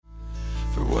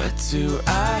What do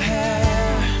I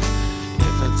have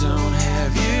if I don't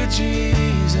have you,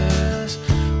 Jesus?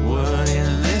 What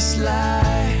in this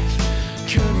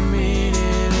life could mean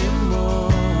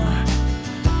anymore?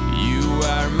 You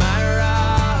are my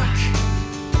rock,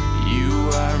 you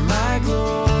are my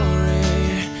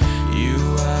glory, you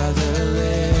are the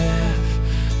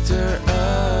lifter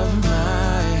of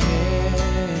my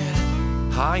head.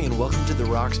 Hi, and welcome to the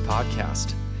Rocks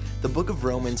Podcast. The book of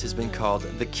Romans has been called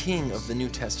the king of the New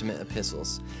Testament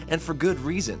epistles, and for good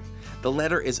reason. The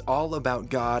letter is all about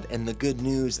God and the good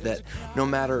news that no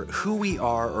matter who we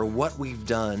are or what we've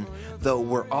done, though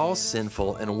we're all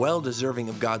sinful and well-deserving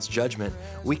of God's judgment,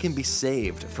 we can be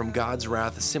saved from God's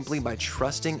wrath simply by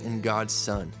trusting in God's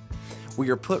Son.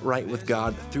 We are put right with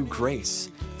God through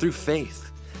grace, through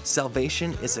faith.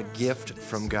 Salvation is a gift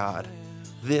from God.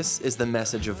 This is the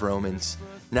message of Romans.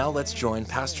 Now let's join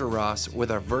Pastor Ross with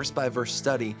our verse-by-verse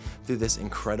study through this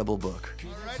incredible book.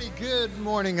 Alrighty, good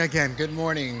morning again. Good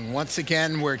morning. Once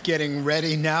again, we're getting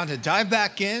ready now to dive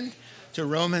back in to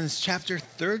Romans chapter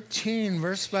 13,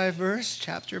 verse by verse,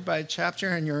 chapter by chapter,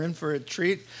 and you're in for a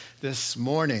treat this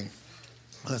morning.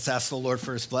 Let's ask the Lord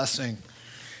for his blessing.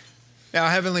 Now,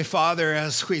 Heavenly Father,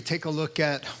 as we take a look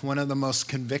at one of the most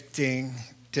convicting,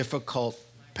 difficult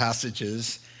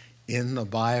passages in the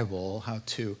Bible, how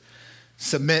to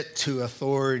submit to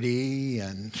authority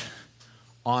and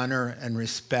honor and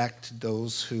respect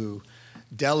those who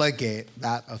delegate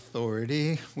that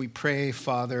authority. We pray,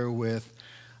 Father, with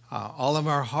all of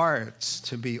our hearts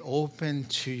to be open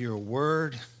to your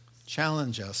word.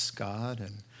 Challenge us, God,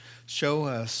 and show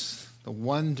us the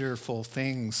wonderful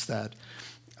things that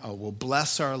will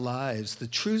bless our lives, the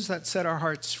truths that set our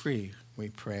hearts free, we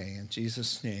pray. In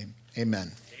Jesus' name,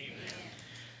 amen.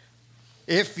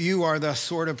 If you are the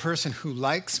sort of person who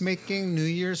likes making New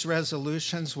Year's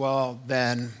resolutions, well,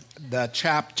 then the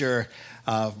chapter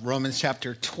of Romans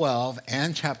chapter 12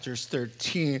 and chapters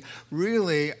 13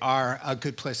 really are a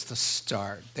good place to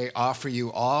start. They offer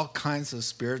you all kinds of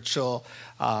spiritual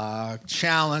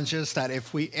challenges that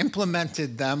if we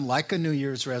implemented them like a New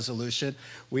Year's resolution,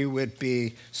 we would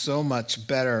be so much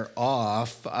better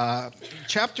off.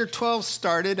 Chapter 12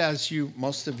 started, as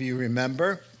most of you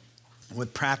remember,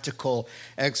 with practical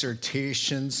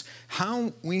exhortations,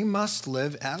 how we must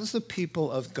live as the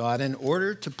people of God in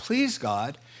order to please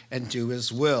God and do his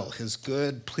will, his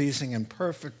good, pleasing, and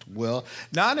perfect will,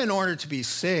 not in order to be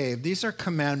saved. These are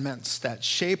commandments that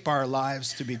shape our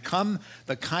lives to become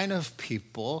the kind of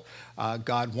people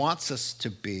God wants us to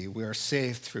be. We are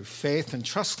saved through faith and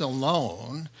trust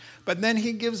alone, but then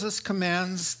he gives us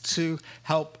commands to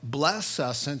help bless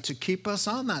us and to keep us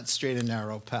on that straight and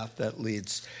narrow path that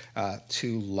leads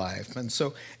to life. And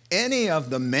so any of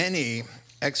the many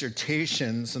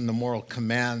exhortations and the moral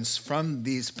commands from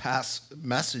these past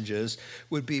messages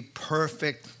would be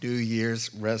perfect New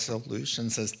Year's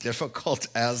resolutions, as difficult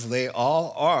as they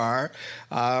all are.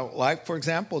 Like, for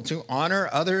example, to honor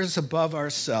others above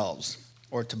ourselves,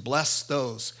 or to bless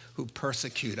those who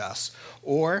persecute us,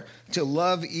 or to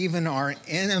love even our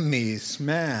enemies,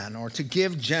 or to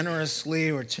give generously,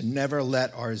 or to never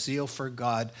let our zeal for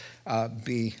God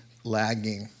be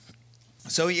lagging.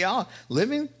 So yeah,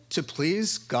 living to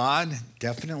please God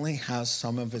definitely has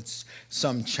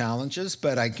some challenges,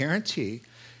 but I guarantee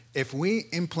if we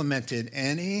implemented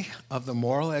any of the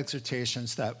moral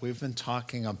exhortations that we've been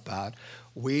talking about,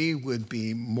 we would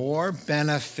be more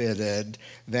benefited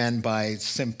than by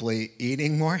simply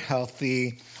eating more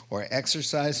healthy or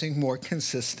exercising more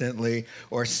consistently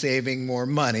or saving more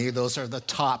money. Those are the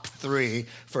top three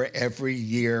for every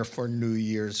year for New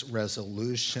Year's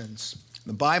resolutions.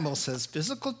 The Bible says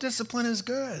physical discipline is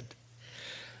good,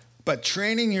 but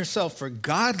training yourself for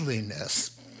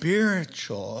godliness,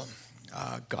 spiritual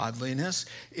godliness,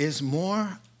 is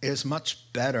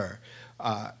much better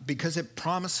because it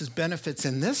promises benefits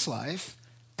in this life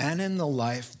and in the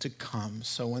life to come.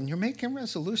 So when you're making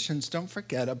resolutions, don't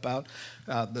forget about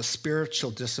the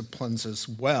spiritual disciplines as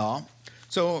well.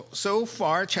 So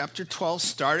far, chapter 12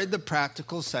 started the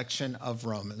practical section of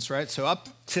Romans, right? So up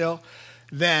till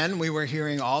then, we were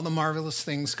hearing all the marvelous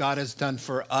things God has done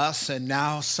for us, and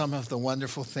now some of the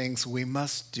wonderful things we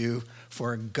must do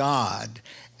for God.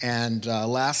 And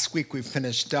last week, we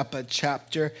finished up a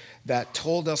chapter that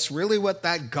told us really what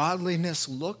that godliness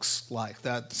looks like,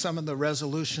 that some of the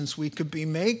resolutions we could be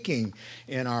making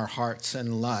in our hearts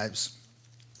and lives.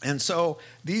 And so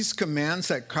these commands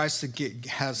that Christ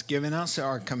has given us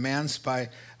are commands by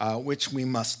which we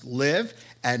must live.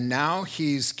 And now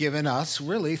he's given us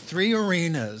really 3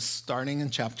 arenas starting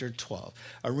in chapter 12.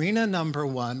 Arena number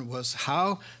 1 was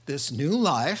how this new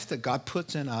life that God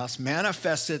puts in us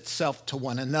manifests itself to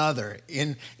one another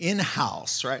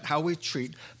in-house, right? How we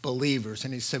treat believers.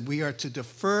 And he said we are to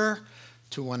defer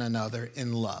to one another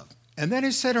in love. And then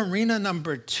he said arena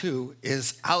number 2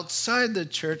 is outside the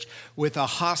church with a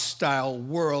hostile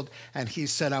world. And he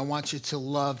said, I want you to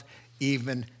love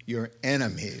even your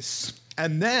enemies.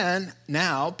 And then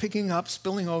now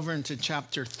spilling over into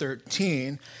chapter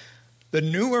 13, the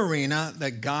new arena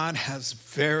that God has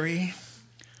very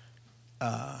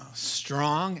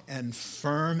strong and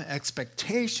firm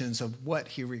expectations of what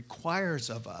he requires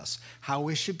of us, how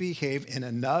we should behave in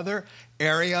another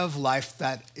area of life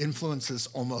that influences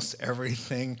almost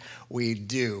everything we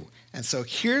do. And so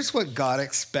here's what God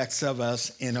expects of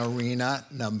us in arena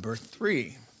number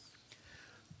 3.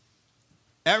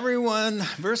 Everyone,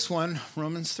 verse 1,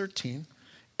 Romans 13,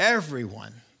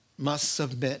 everyone must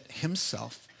submit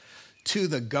himself to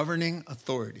the governing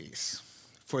authorities.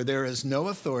 For there is no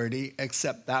authority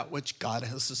except that which God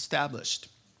has established.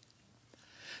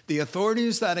 The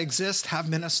authorities that exist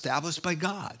have been established by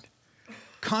God.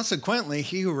 Consequently,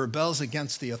 he who rebels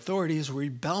against the authority is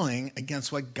rebelling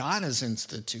against what God has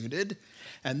instituted,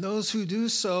 and those who do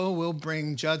so will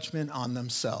bring judgment on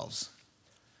themselves.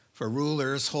 For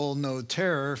rulers hold no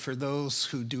terror for those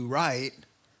who do right,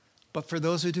 but for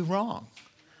those who do wrong.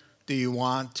 Do you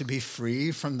want to be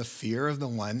free from the fear of the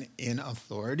one in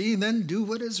authority? Then do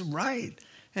what is right,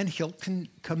 and he'll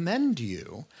commend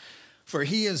you. For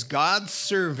he is God's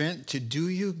servant to do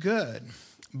you good.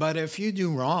 But if you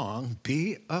do wrong,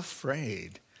 be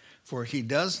afraid, for he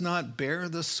does not bear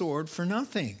the sword for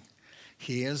nothing.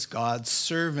 He is God's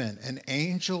servant, an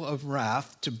angel of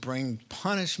wrath to bring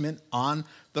punishment on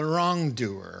the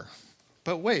wrongdoer.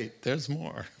 But wait, there's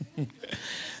more.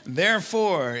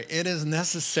 Therefore, it is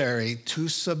necessary to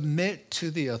submit to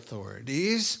the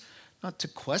authorities, not to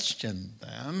question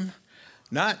them,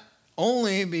 not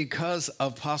only because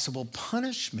of possible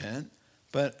punishment,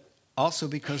 but also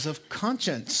because of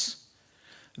conscience.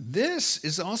 This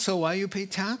is also why you pay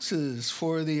taxes,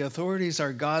 for the authorities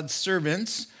are God's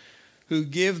servants who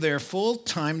give their full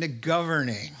time to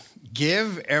governing.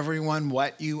 Give everyone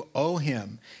what you owe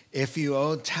him. If you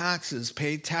owe taxes,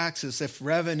 pay taxes. If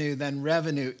revenue, then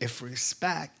revenue. If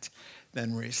respect,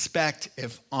 then respect.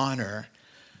 If honor,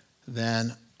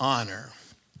 then honor.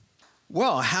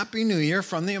 Well, Happy New Year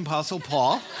from the Apostle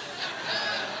Paul.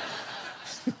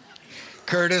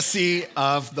 Courtesy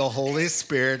of the Holy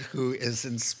Spirit who is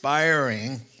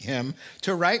inspiring him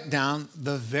to write down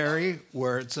the very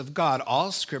words of God.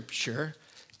 All scripture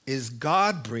is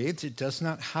God-breathed. It does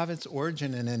not have its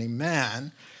origin in any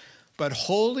man, but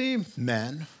holy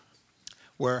men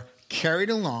were carried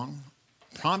along,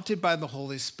 prompted by the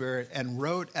Holy Spirit, and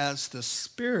wrote as the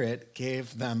Spirit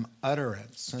gave them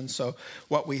utterance. And so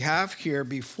what we have here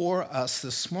before us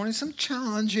this morning, some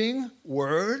challenging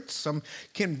words, some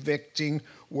convicting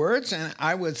words. And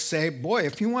I would say, boy,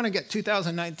 if you want to get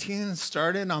 2019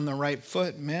 started on the right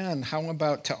foot, man, how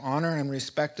about to honor and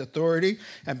respect authority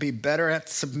and be better at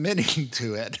submitting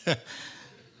to it?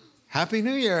 Happy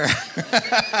New Year.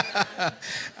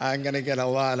 I'm going to get a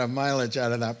lot of mileage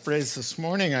out of that phrase this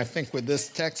morning, I think, with this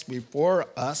text before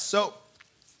us. So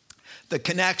the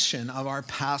connection of our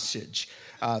passage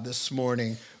this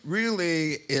morning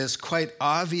really is quite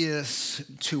obvious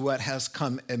to what has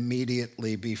come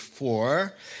immediately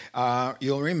before.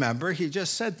 You'll remember he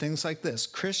just said things like this.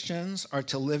 Christians are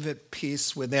to live at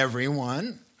peace with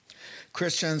everyone.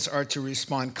 Christians are to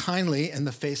respond kindly in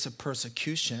the face of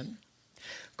persecution.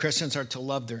 Christians are to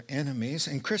love their enemies,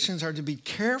 and Christians are to be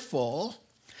careful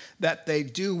that they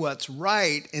do what's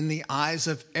right in the eyes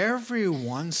of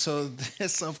everyone. So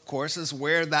this, of course, is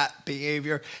where that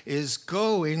behavior is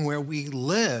going, where we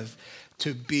live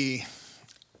to be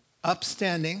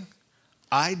upstanding,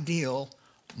 ideal,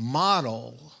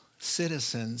 model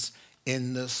citizens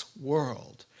in this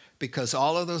world. Because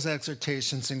all of those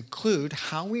exhortations include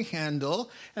how we handle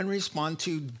and respond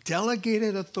to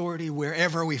delegated authority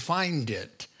wherever we find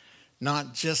it,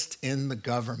 not just in the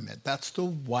government. That's the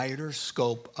wider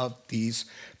scope of these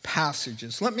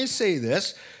passages. Let me say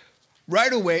this.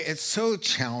 Right away, it's so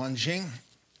challenging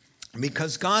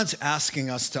because God's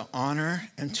asking us to honor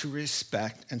and to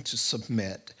respect and to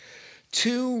submit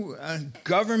to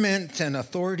government and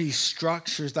authority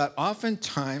structures that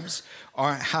oftentimes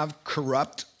have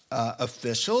corrupt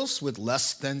officials with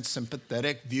less than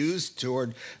sympathetic views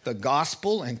toward the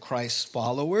gospel and Christ's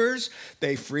followers.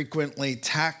 They frequently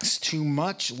tax too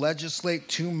much, legislate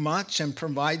too much, and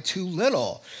provide too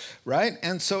little, right?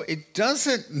 And so it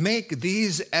doesn't make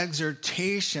these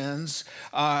exhortations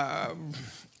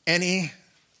any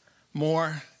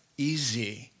more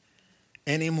easy,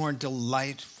 any more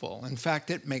delightful. In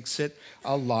fact, it makes it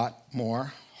a lot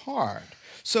more hard.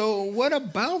 So what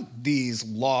about these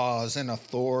laws and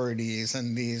authorities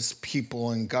and these people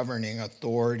and governing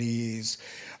authorities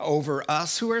over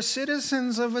us who are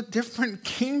citizens of a different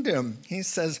kingdom? He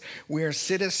says we are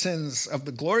citizens of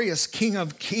the glorious King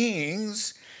of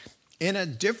Kings in a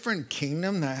different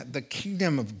kingdom, the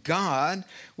kingdom of God,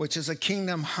 which is a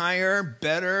kingdom higher,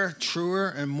 better, truer,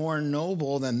 and more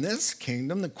noble than this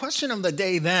kingdom. The question of the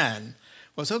day then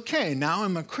was, okay, now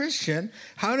I'm a Christian.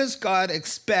 How does God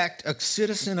expect a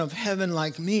citizen of heaven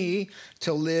like me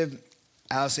to live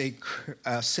as a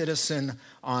citizen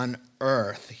on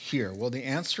earth here? Well, the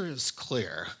answer is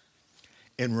clear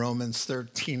in Romans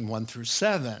 13, 1 through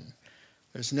 7.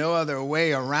 There's no other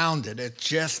way around it. It's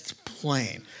just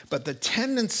plain. But the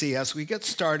tendency, as we get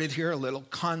started here, a little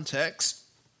context,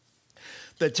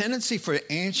 the tendency for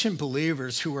ancient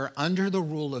believers who were under the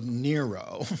rule of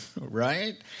Nero,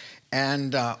 right?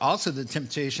 And also the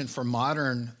temptation for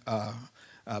modern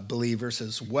believers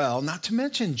as well, not to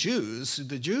mention Jews.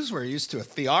 The Jews were used to a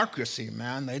theocracy,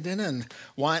 man. They didn't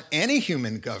want any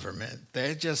human government.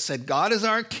 They just said, God is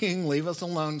our king, leave us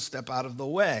alone, step out of the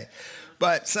way.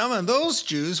 But some of those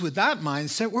Jews with that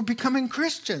mindset were becoming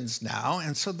Christians now.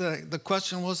 And so the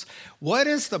question was, what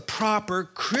is the proper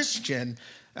Christian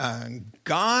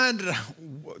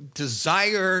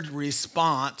God-desired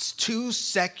response to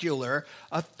secular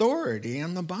authority?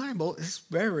 And the Bible is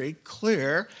very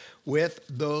clear with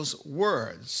those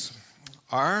words.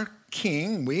 Our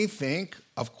king, we think,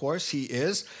 of course, he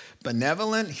is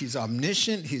benevolent, he's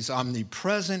omniscient, he's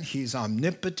omnipresent, he's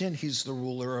omnipotent, he's the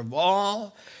ruler of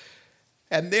all.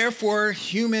 And therefore,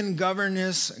 human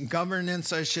governance,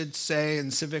 I should say,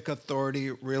 and civic authority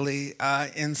really,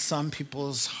 in some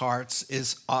people's hearts,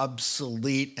 is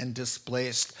obsolete and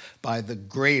displaced by the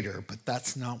greater. But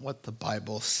that's not what the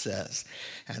Bible says.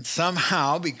 And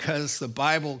somehow, because the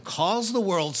Bible calls the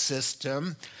world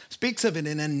system, speaks of it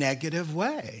in a negative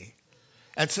way.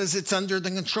 It says it's under the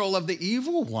control of the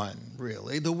evil one,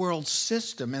 really, the world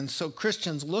system. And so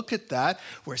Christians look at that.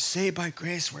 We're saved by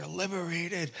grace. We're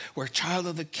liberated. We're a child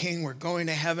of the King. We're going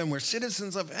to heaven. We're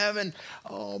citizens of heaven.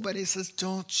 Oh, but he says,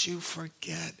 don't you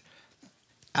forget.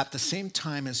 At the same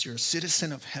time as you're a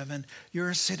citizen of heaven, you're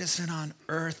a citizen on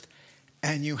earth,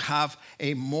 and you have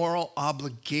a moral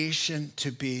obligation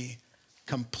to be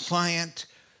compliant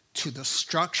to the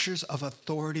structures of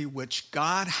authority which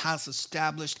God has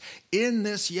established in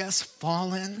this, yes,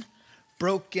 fallen,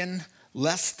 broken,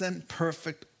 less than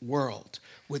perfect world,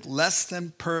 with less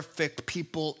than perfect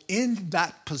people in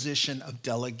that position of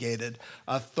delegated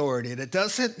authority. And it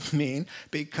doesn't mean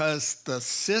because the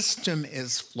system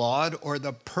is flawed or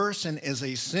the person is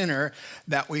a sinner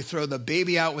that we throw the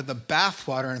baby out with the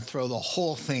bathwater and throw the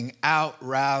whole thing out.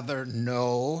 Rather,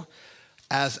 no,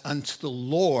 as unto the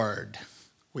Lord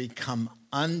we come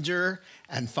under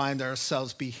and find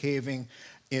ourselves behaving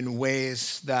in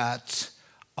ways that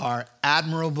are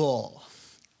admirable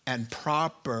and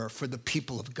proper for the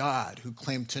people of God who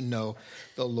claim to know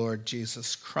the Lord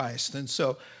Jesus Christ. And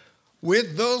so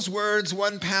with those words,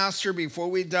 one pastor, before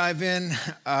we dive in,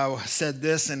 said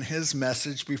this in his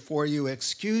message: before you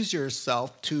excuse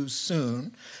yourself too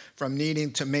soon from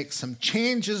needing to make some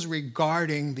changes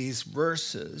regarding these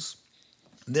verses,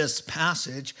 this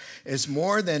passage is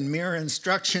more than mere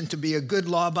instruction to be a good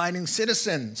law-abiding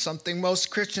citizen, something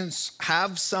most Christians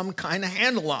have some kind of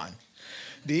handle on.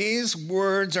 These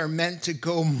words are meant to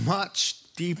go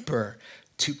much deeper,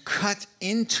 to cut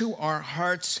into our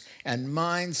hearts and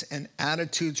minds and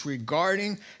attitudes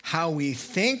regarding how we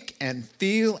think and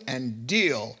feel and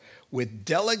deal with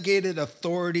delegated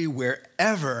authority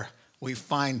wherever we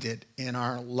find it in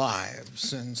our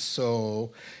lives. And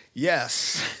so,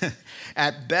 yes,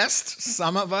 at best,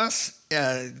 some of us,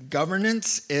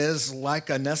 governance is like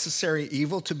a necessary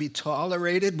evil to be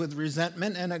tolerated with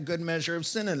resentment and a good measure of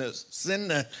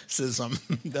cynicism.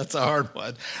 That's a hard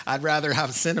one. I'd rather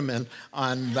have cinnamon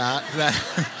on that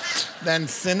than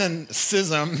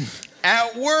cynicism.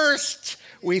 At worst,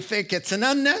 we think it's an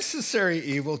unnecessary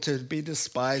evil to be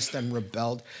despised and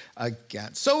rebelled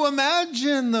against. So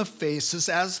imagine the faces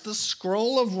as the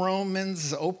scroll of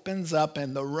Romans opens up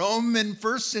and the Roman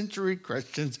first century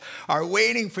Christians are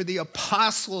waiting for the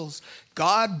apostles'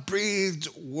 God-breathed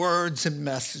words and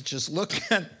messages. Look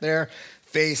at their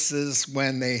faces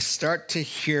when they start to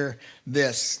hear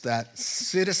this, that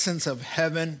citizens of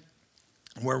heaven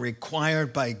were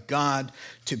required by God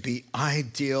to be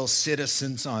ideal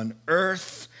citizens on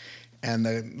earth, and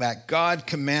that God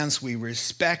commands we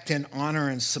respect and honor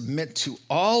and submit to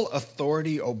all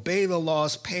authority, obey the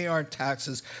laws, pay our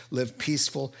taxes, live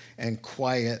peaceful and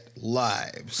quiet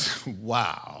lives.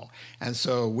 Wow. And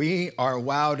so we are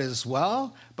wowed as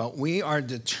well, but we are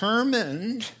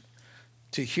determined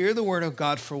to hear the word of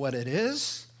God for what it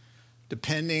is,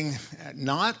 depending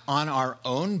not on our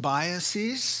own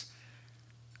biases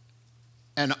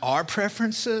and our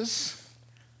preferences,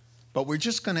 but we're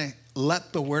just going to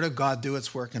let the word of God do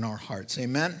its work in our hearts.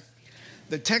 Amen?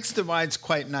 The text divides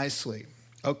quite nicely.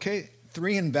 Okay,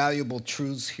 3 invaluable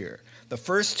truths here. The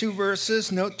first 2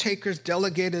 verses, note takers,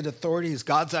 delegated authority is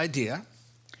God's idea.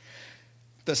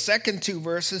 The second 2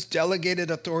 verses,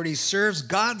 delegated authority serves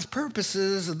God's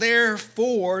purposes.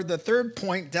 Therefore, the third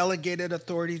point, delegated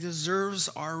authority deserves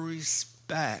our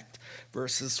respect.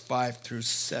 Verses 5 through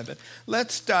 7.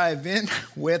 Let's dive in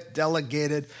with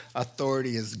delegated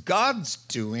authority is God's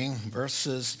doing.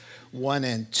 Verses 1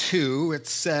 and 2. It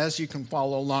says, you can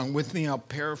follow along with me. I'll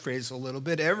paraphrase a little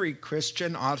bit. Every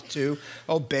Christian ought to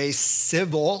obey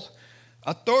civil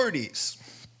authorities,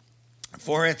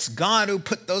 for it's God who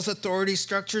put those authority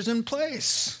structures in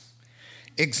place.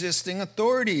 Existing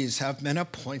authorities have been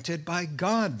appointed by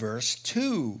God. Verse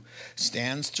 2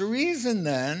 stands to reason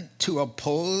then, to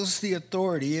oppose the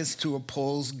authority is to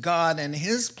oppose God and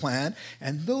his plan,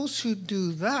 and those who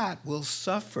do that will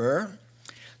suffer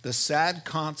the sad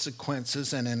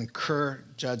consequences and incur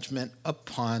judgment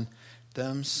upon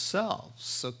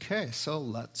themselves. Okay, so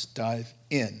let's dive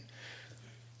in.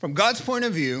 From God's point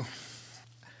of view,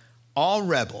 all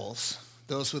rebels,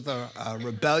 those with a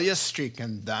rebellious streak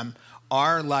in them,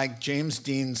 are like James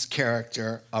Dean's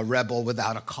character, a rebel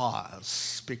without a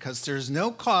cause, because there's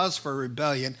no cause for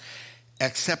rebellion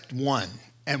except one,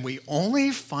 and we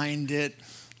only find it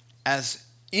as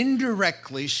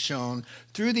indirectly shown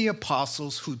through the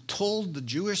apostles who told the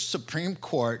Jewish Supreme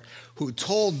Court, who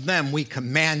told them, we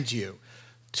command you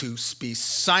to be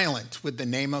silent with the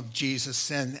name of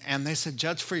Jesus. And they said,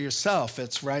 judge for yourself.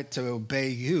 It's right to obey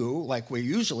you like we're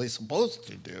usually supposed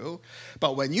to do.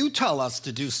 But when you tell us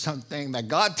to do something that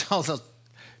God tells us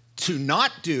to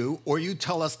not do, or you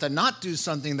tell us to not do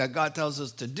something that God tells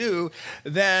us to do,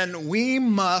 then we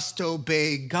must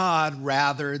obey God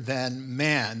rather than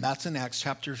man. That's in Acts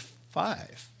chapter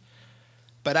 5.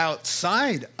 But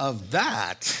outside of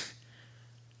that,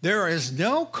 there is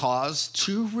no cause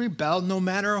to rebel, no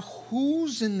matter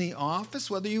who's in the office,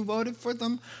 whether you voted for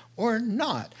them or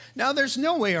not. Now, there's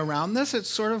no way around this. It's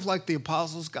sort of like the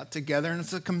apostles got together, and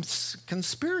it's a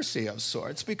conspiracy of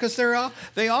sorts, because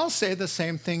they all say the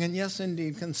same thing. And yes,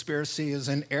 indeed, conspiracy is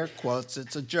in air quotes.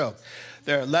 It's a joke.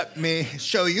 There, let me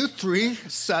show you 3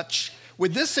 such.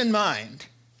 With this in mind,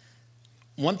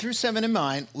 1 through 7 in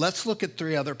mind, let's look at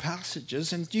 3 other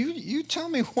passages, and you tell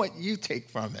me what you take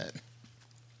from it.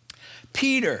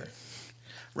 Peter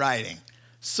writing,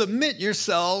 submit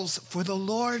yourselves for the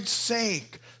Lord's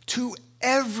sake to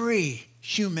every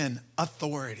human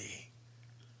authority,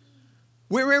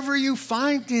 wherever you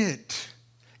find it,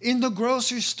 in the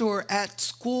grocery store, at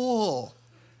school,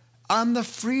 on the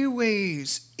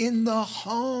freeways, in the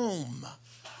home,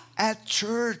 at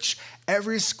church.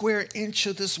 Every square inch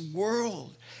of this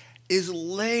world is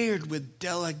layered with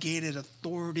delegated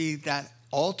authority that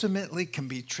ultimately can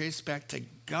be traced back to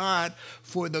God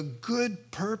for the good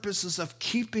purposes of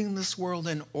keeping this world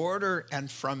in order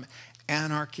and from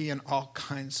anarchy and all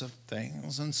kinds of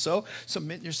things. And so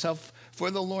submit yourself for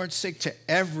the Lord's sake to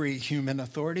every human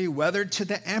authority, whether to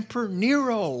the Emperor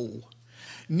Nero.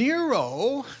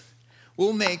 Nero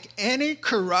will make any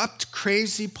corrupt,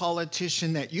 crazy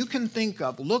politician that you can think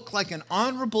of look like an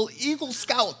honorable Eagle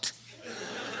Scout.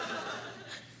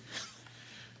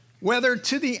 Whether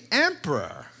to the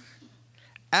emperor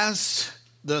as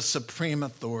the supreme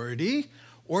authority,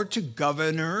 or to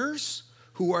governors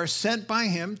who are sent by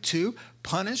him to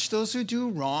punish those who do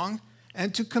wrong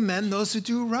and to commend those who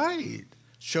do right.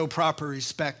 Show proper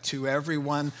respect to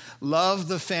everyone. Love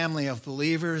the family of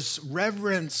believers.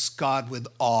 Reverence God with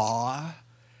awe.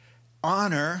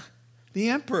 Honor the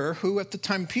emperor, who at the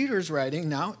time Peter's writing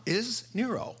now is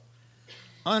Nero.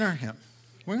 Honor him.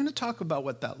 We're going to talk about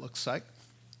what that looks like.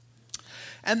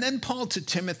 And then Paul to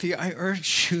Timothy, I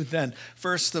urge you then,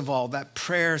 first of all, that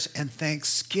prayers and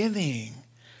thanksgiving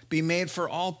be made for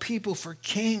all people, for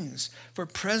kings, for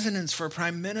presidents, for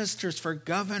prime ministers, for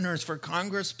governors, for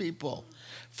congresspeople,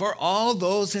 for all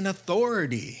those in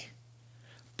authority,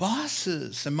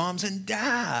 bosses and moms and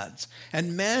dads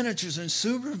and managers and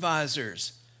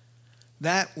supervisors,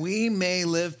 that we may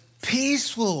live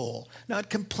peaceful, not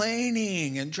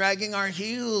complaining and dragging our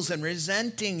heels and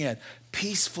resenting it,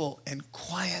 peaceful and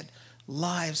quiet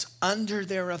lives under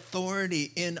their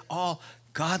authority in all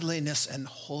godliness and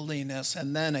holiness.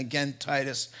 And then again,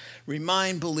 Titus,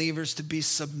 remind believers to be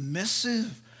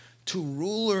submissive to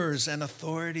rulers and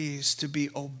authorities, to be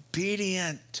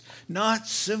obedient, not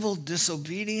civil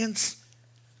disobedience,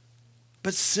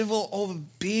 but civil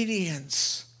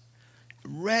obedience,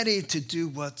 ready to do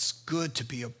what's good, to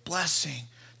be a blessing,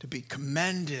 to be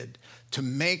commended, to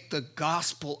make the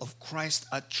gospel of Christ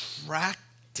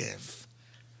attractive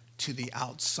to the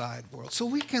outside world. So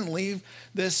we can leave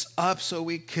this up so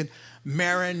we can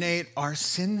marinate our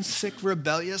sin-sick,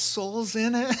 rebellious souls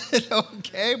in it,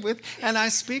 okay? And I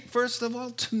speak first of all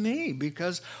to me,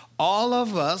 because all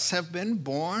of us have been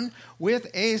born with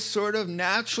a sort of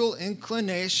natural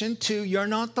inclination to, you're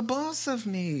not the boss of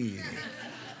me.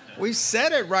 We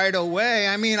said it right away.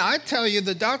 I mean, I tell you,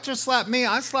 the doctor slapped me,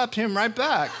 I slapped him right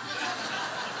back.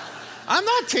 I'm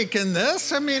not taking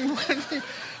this. I mean,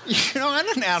 I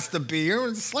didn't ask to be here. What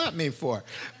did you slap me for,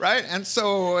 right? And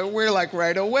so we're like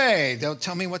right away. Don't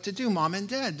tell me what to do, mom and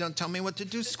dad. Don't tell me what to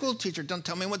do, school teacher. Don't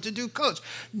tell me what to do, coach.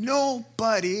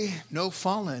 Nobody, no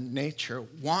fallen nature,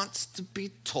 wants to be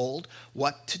told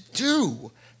what to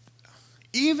do,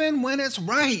 even when it's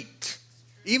right,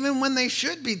 even when they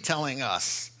should be telling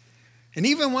us. And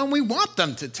even when we want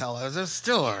them to tell us, they're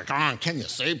still like, come on, can you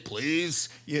say please?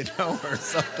 Or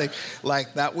something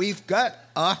like that. We've got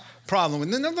a problem.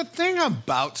 And another thing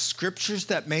about scriptures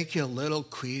that make you a little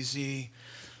queasy,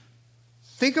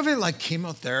 think of it like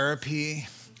chemotherapy,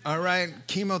 all right?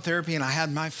 Chemotherapy, and I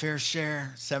had my fair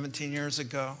share 17 years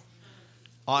ago.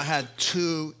 I had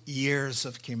 2 years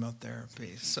of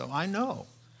chemotherapy, so I know.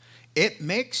 It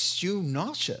makes you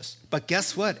nauseous. But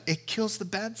guess what? It kills the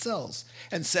bad cells.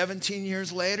 And 17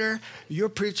 years later, you're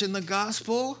preaching the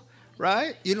gospel,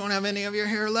 right? You don't have any of your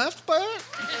hair left, but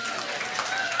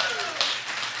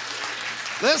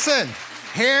listen,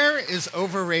 hair is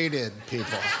overrated,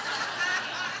 people.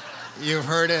 You've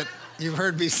heard it. You've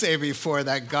heard me say before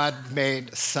that God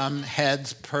made some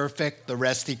heads perfect, the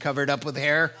rest he covered up with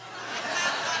hair.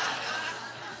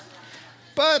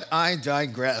 But I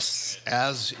digress,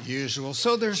 as usual.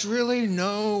 So there's really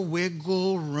no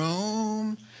wiggle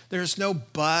room. There's no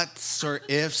buts or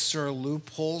ifs or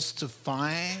loopholes to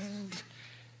find.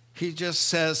 He just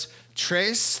says,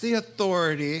 trace the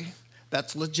authority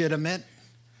that's legitimate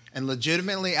and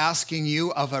legitimately asking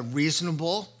you of a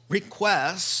reasonable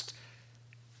request.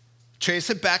 Trace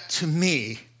it back to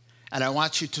me, and I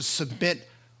want you to submit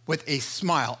with a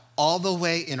smile all the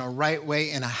way in a right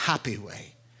way, in a happy way.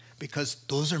 Because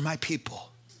those are my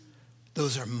people.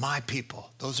 Those are my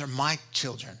people. Those are my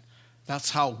children.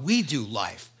 That's how we do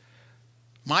life.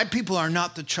 My people are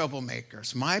not the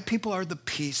troublemakers. My people are the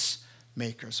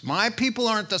peacemakers. My people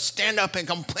aren't the stand up and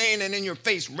complain and in your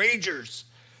face ragers.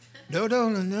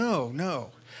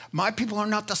 No. My people are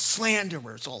not the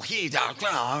slanderers.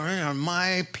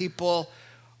 My people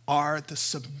are the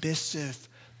submissive,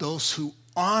 those who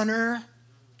honor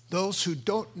those who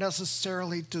don't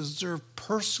necessarily deserve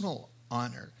personal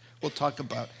honor. We'll talk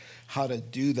about how to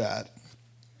do that.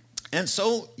 And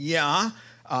so,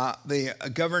 the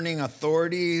governing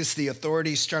authorities, the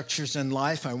authority structures in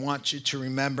life, I want you to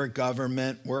remember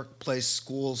government, workplace,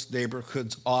 schools,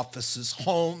 neighborhoods, offices,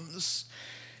 homes,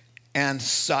 and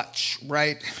such,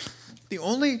 right? The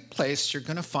only place you're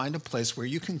going to find a place where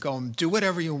you can go and do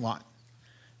whatever you want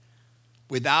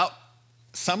without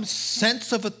some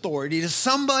sense of authority to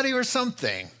somebody or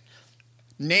something.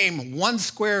 Name 1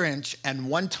 square inch and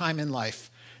one time in life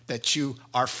that you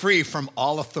are free from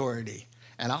all authority.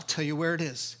 And I'll tell you where it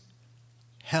is.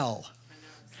 Hell.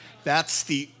 That's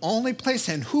the only place.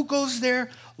 And who goes there?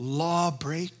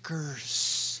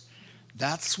 Lawbreakers.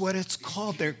 That's what it's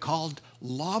called. They're called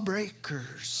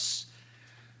lawbreakers.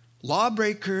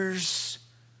 Lawbreakers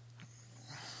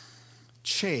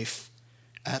chafe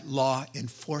at law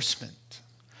enforcement.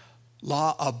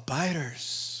 Law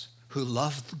abiders who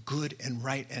love the good and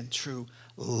right and true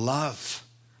love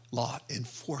law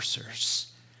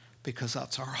enforcers, because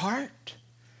that's our heart.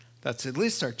 That's at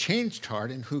least our changed heart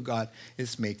and who God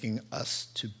is making us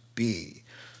to be.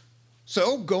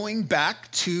 So going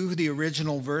back to the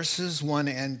original verses 1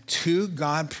 and 2,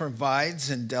 God provides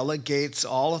and delegates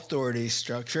all authority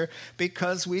structure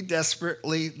because we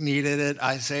desperately needed it.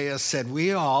 Isaiah said,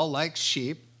 we all, like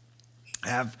sheep,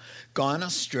 have gone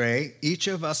astray. Each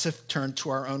of us have turned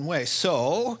to our own way.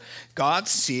 So God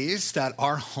sees that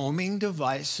our homing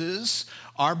devices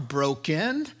are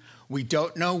broken. We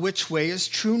don't know which way is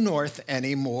true north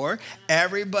anymore.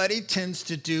 Everybody tends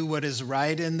to do what is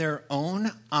right in their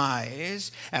own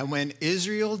eyes. And when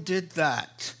Israel did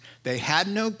that, they had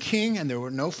no king and there were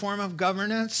no form of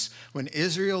governance. When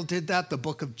Israel did that, the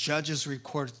book of Judges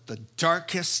records the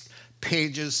darkest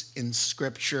pages in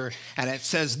Scripture. And it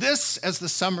says this as the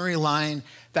summary line: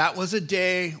 that was a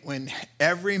day when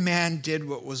every man did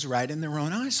what was right in their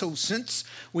own eyes. So since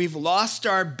we've lost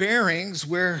our bearings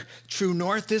where true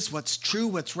north is, what's true,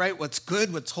 what's right, what's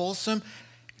good, what's wholesome,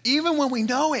 even when we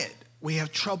know it, we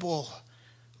have trouble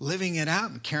living it out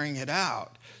and carrying it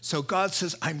out. So God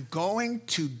says, I'm going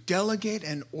to delegate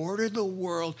and order the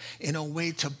world in a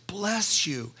way to bless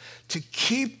you, to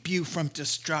keep you from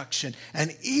destruction.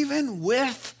 And even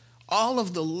with all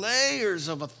of the layers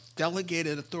of a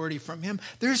delegated authority from him,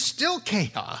 there's still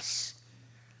chaos.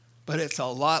 But it's a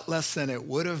lot less than it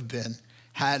would have been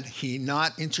had he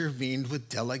not intervened with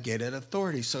delegated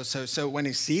authority. So when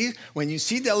you see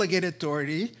delegated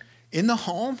authority in the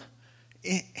home,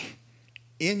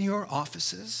 in your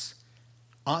offices,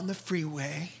 on the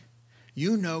freeway,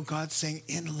 you know God's saying,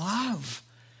 in love.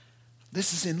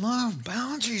 This is in love.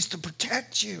 Boundaries to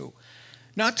protect you.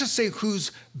 Not to say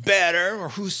who's better or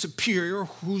who's superior or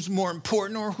who's more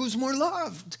important or who's more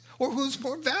loved or who's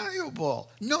more valuable.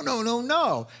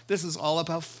 No. This is all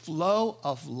about flow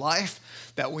of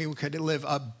life, that we could live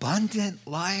abundant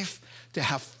life, to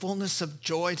have fullness of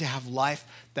joy, to have life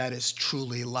that is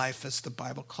truly life, as the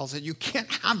Bible calls it. You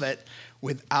can't have it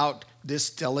without this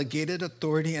delegated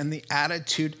authority and the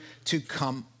attitude to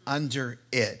come under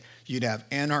it. You'd have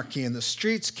anarchy in the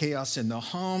streets, chaos in the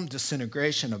home,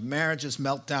 disintegration of marriages,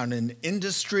 meltdown in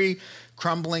industry,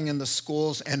 crumbling in the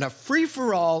schools, and a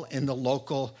free-for-all in the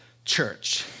local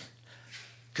church.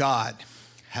 God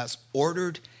has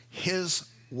ordered his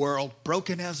world,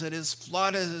 broken as it is,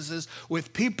 flawed as it is,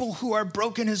 with people who are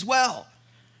broken as well,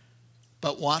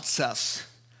 but wants us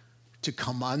to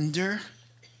come under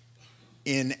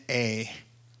in a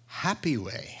happy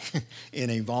way, in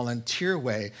a volunteer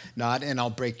way, not in I'll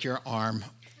break your arm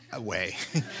way.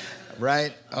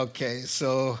 Right? Okay,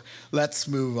 so let's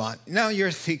move on. Now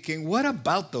you're thinking, what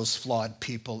about those flawed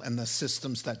people and the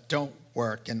systems that don't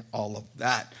work and all of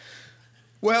that?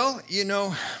 Well,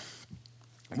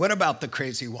 what about the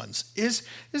crazy ones? Is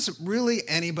really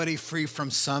anybody free from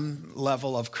some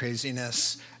level of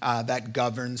craziness that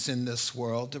governs in this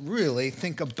world? Really,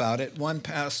 think about it. One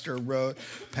pastor wrote,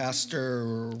 Pastor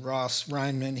Ross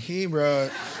Reinman, he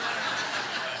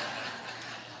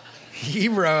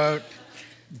wrote,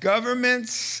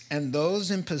 governments and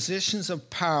those in positions of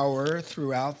power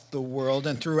throughout the world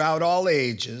and throughout all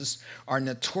ages are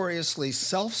notoriously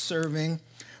self-serving,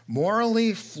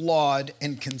 morally flawed,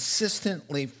 and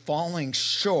consistently falling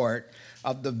short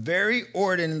of the very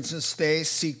ordinances they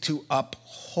seek to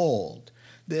uphold.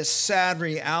 This sad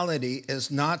reality is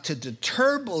not to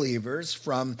deter believers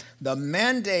from the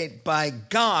mandate by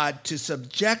God to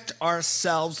subject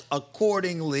ourselves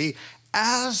accordingly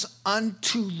as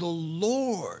unto the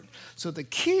Lord. So the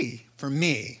key for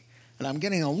me, and I'm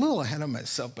getting a little ahead of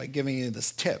myself by giving you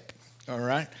this tip, all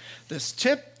right? This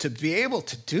tip to be able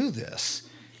to do this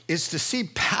is to see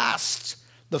past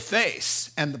the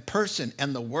face and the person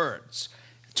and the words,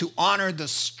 to honor the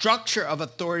structure of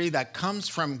authority that comes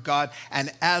from God,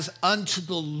 and as unto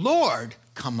the Lord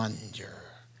come under.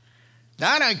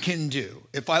 That I can do.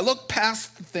 If I look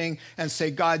past the thing and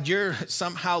say, God, you're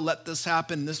somehow let this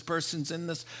happen, this person's in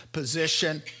this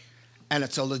position, and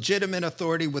it's a legitimate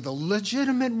authority with a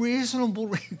legitimate, reasonable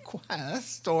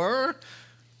request, or,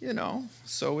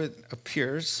 so it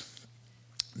appears,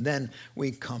 then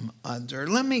we come under.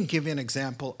 Let me give you an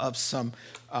example of so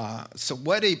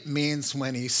what it means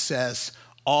when he says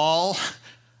all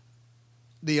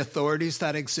the authorities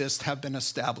that exist have been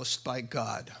established by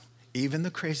God, even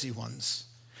the crazy ones.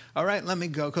 All right, let me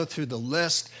go through the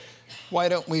list. Why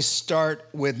don't we start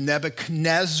with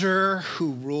Nebuchadnezzar,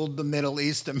 who ruled the Middle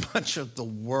East and much of the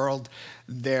world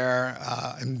there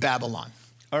in Babylon.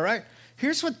 All right,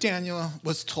 here's what Daniel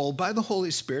was told by the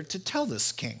Holy Spirit to tell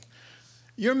this king.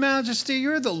 Your Majesty,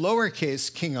 you're the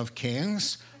lowercase King of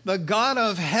Kings. The God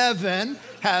of heaven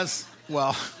has,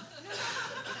 the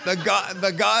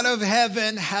God of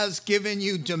heaven has given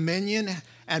you dominion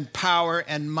and power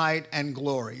and might and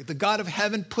glory. The God of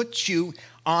heaven puts you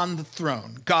on the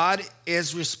throne. God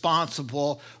is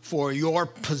responsible for your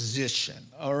position,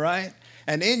 all right?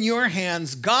 And in your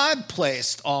hands, God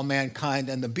placed all mankind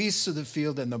and the beasts of the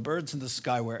field and the birds in the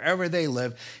sky, wherever they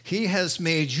live. He has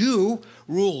made you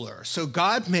ruler. So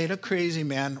God made a crazy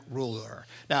man ruler.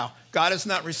 Now, God is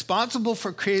not responsible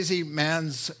for crazy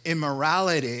man's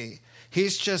immorality.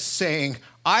 He's just saying,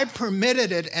 I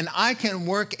permitted it and I can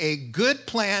work a good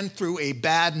plan through a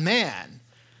bad man,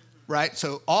 right?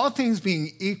 So all things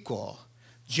being equal,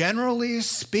 generally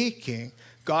speaking,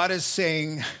 God is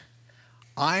saying,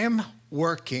 I am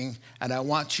working, and I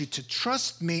want you to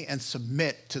trust me and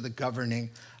submit to the governing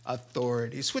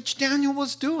authorities, which Daniel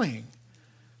was doing.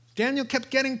 Daniel kept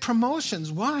getting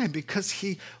promotions. Why? Because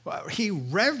he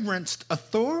reverenced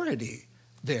authority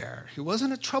there. He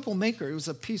wasn't a troublemaker. He was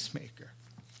a peacemaker.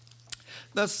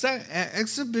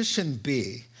 Exhibition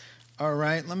B. All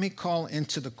right, let me call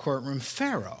into the courtroom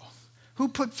Pharaoh. Who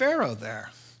put Pharaoh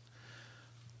there?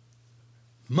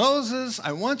 Moses,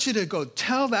 I want you to go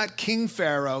tell that King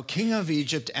Pharaoh, king of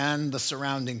Egypt and the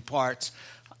surrounding parts,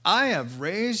 I have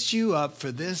raised you up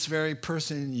for this very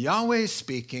person, Yahweh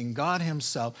speaking, God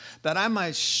himself, that I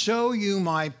might show you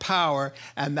my power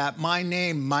and that my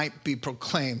name might be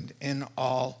proclaimed in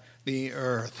all the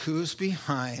earth. Who's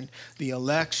behind the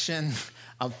election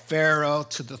of Pharaoh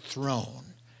to the throne?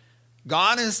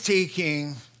 God is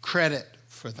taking credit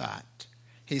for that.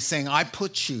 He's saying, I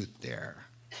put you there.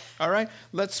 All right,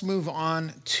 let's move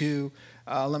on to,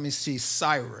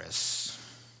 Cyrus.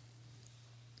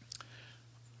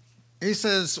 He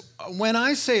says, when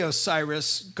I say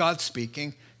Osiris, God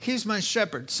speaking, he's my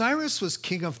shepherd. Cyrus was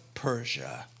king of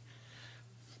Persia,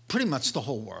 pretty much the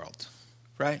whole world,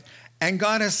 right? And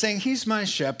God is saying, he's my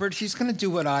shepherd. He's going to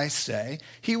do what I say.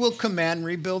 He will command,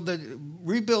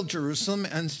 rebuild Jerusalem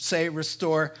and say,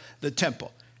 restore the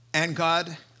temple. And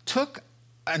God took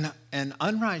an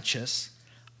unrighteous,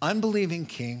 unbelieving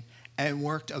king and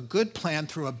worked a good plan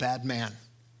through a bad man.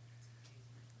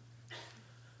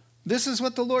 This is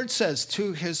what the Lord says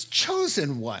to his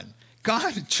chosen one.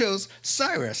 God chose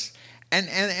Cyrus.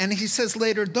 And he says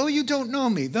later, though you don't know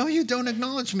me, though you don't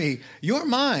acknowledge me, you're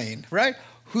mine, right?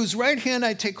 Whose right hand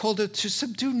I take hold of to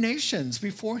subdue nations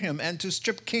before him and to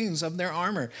strip kings of their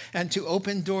armor and to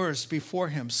open doors before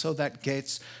him so that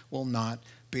gates will not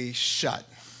be shut.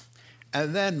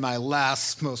 And then my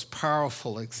last, most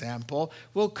powerful example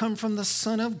will come from the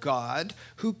Son of God,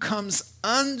 who comes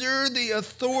under the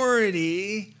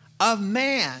authority of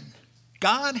man.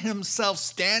 God himself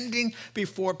standing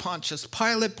before Pontius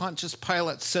Pilate. Pontius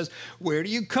Pilate says, where do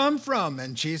you come from?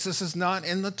 And Jesus is not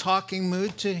in the talking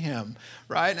mood to him,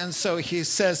 right? And so he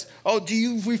says, oh, do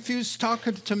you refuse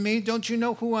talking to me? Don't you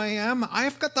know who I am?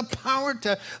 I've got the power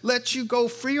to let you go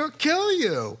free or kill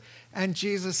you. And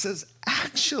Jesus says,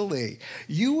 actually,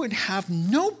 you would have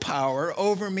no power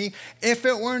over me if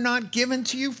it were not given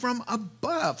to you from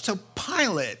above. So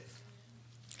Pilate,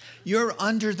 you're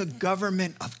under the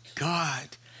government of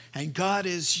God, and God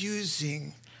is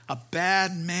using a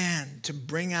bad man to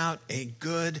bring out a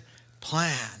good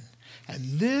plan.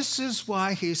 And this is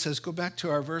why he says, go back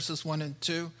to our verses 1 and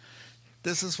 2.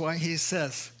 This is why he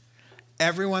says,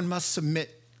 everyone must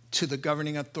submit to the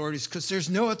governing authorities, because there's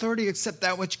no authority except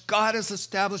that which God has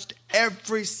established.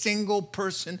 Every single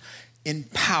person in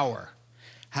power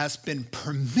has been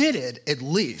permitted, at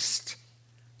least,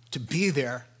 to be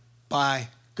there by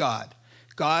God.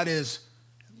 God is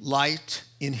light.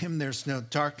 In him there's no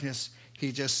darkness.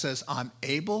 He just says, I'm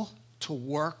able to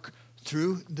work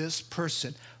through this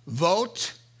person.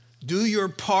 Vote, do your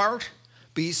part,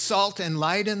 be salt and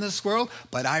light in this world,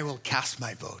 but I will cast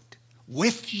my vote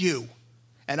with you.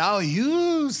 And I'll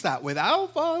use that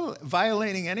without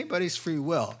violating anybody's free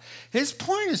will. His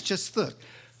point is just, look,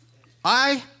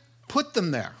 I put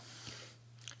them there.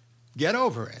 Get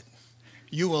over it.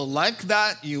 You will like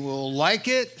that. You will like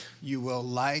it. You will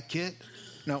like it.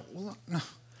 No.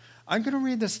 I'm going to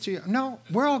read this to you. No,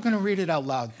 we're all going to read it out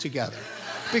loud together.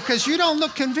 Because you don't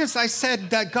look convinced. I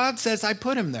said that God says I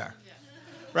put him there.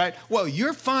 Right? Well,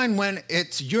 you're fine when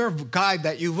it's your guy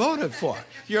that you voted for.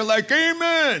 You're like,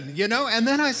 amen, you know? And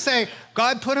then I say,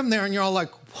 God put him there, and you're all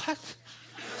like, what?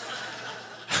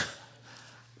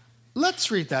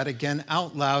 Let's read that again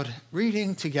out loud,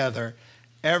 reading together.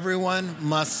 Everyone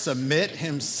must submit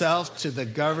himself to the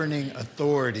governing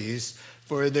authorities,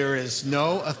 for there is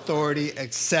no authority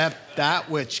except that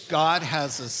which God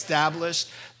has established.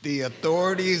 The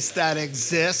authorities that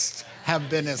exist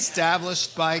have been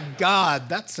established by God.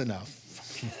 That's enough.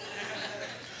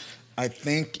 I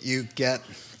think you get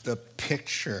the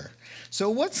picture. So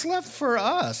what's left for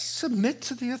us? Submit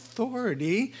to the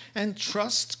authority and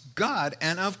trust God.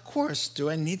 And of course, do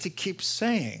I need to keep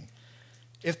saying,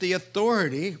 if the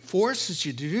authority forces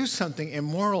you to do something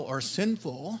immoral or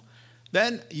sinful,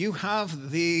 then you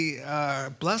have the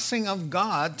blessing of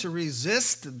God to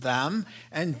resist them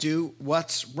and do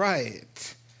what's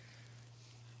right.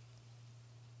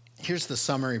 Here's the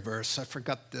summary verse. I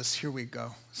forgot this. Here we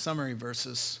go. Summary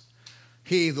verses.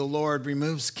 He, the Lord,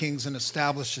 removes kings and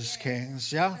establishes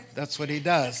kings. Yeah, that's what he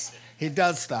does. He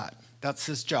does that. That's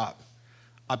his job.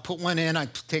 I put one in, I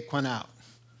take one out.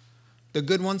 The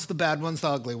good ones, the bad ones, the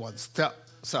ugly ones.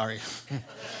 Sorry.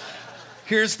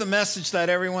 Here's the message that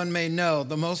everyone may know.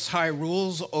 The Most High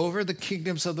rules over the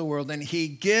kingdoms of the world, and he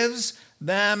gives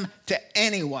them to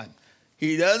anyone.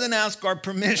 He doesn't ask our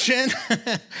permission.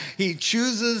 He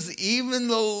chooses even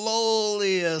the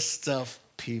lowliest of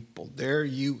people. There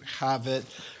you have it.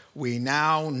 We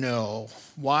now know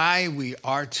why we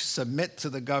are to submit to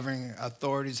the governing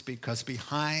authorities, because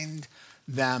behind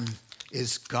them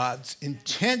is God's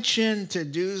intention to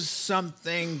do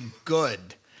something good.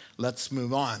 Let's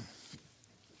move on.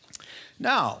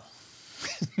 Now,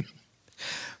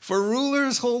 for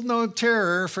rulers hold no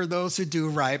terror for those who do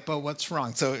right, but what's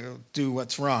wrong. So do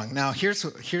what's wrong. Now, here's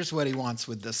what he wants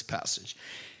with this passage.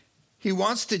 He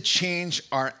wants to change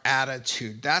our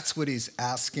attitude. That's what he's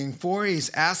asking for.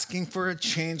 He's asking for a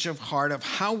change of heart of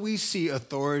how we see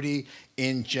authority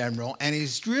in general. And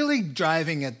he's really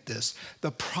driving at this. The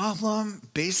problem,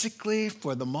 basically,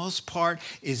 for the most part,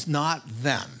 is not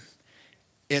them.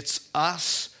 It's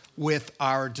us with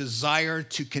our desire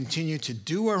to continue to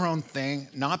do our own thing,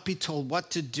 not be told what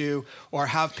to do, or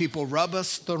have people rub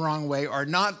us the wrong way, or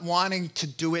not wanting to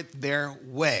do it their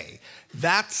way.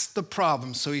 That's the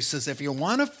problem. So he says, if you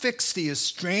want to fix the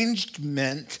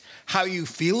estrangement, how you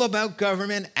feel about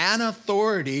government and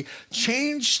authority,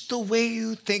 change the way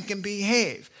you think and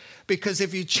behave. Because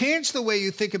if you change the way you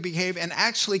think and behave and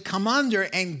actually come under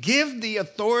and give the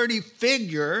authority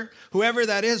figure, whoever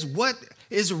that is, what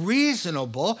is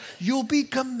reasonable, you'll be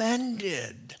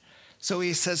commended. So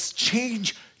he says,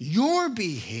 change your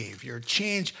behavior,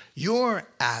 change your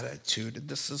attitude.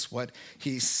 This is what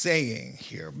he's saying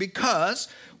here. Because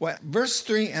what verse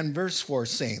 3 and verse 4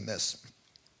 saying this.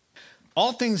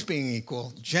 All things being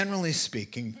equal, generally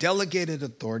speaking, delegated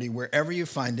authority, wherever you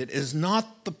find it, is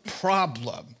not the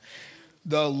problem.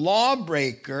 The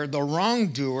lawbreaker, the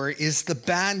wrongdoer, is the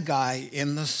bad guy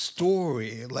in the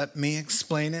story. Let me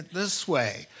explain it this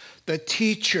way. The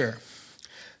teacher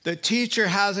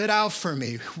has it out for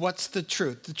me. What's the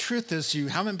truth? The truth is you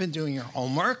haven't been doing your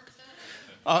homework.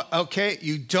 Okay,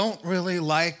 you don't really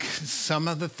like some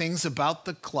of the things about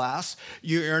the class.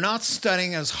 You're not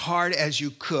studying as hard as you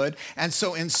could. And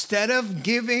so instead of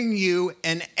giving you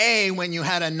an A when you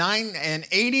had an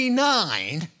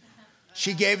 89,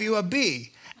 she gave you a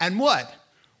B. And what?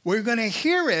 We're going to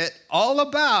hear it all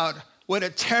about what a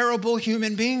terrible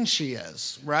human being she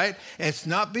is, right? It's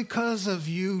not because of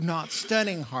you not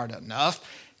studying hard enough.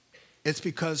 It's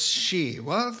because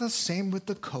well, the same with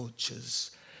the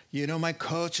coaches. You know, my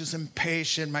coach is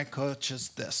impatient. My coach is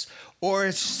this. Or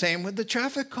it's the same with the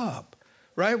traffic cop,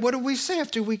 right? What do we say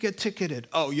after we get ticketed?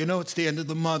 Oh, it's the end of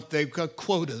the month. They've got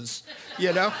quotas,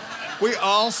 We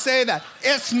all say that.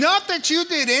 It's not that you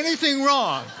did anything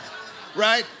wrong,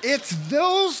 right? It's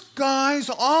those guys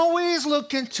always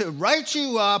looking to write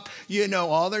you up.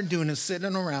 All they're doing is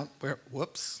sitting around.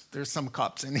 Whoops, there's some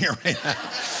cops in here right now.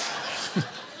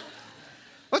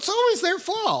 It's always their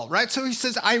fault, right? So he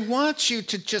says, I want you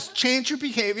to just change your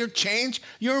behavior, change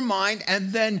your mind,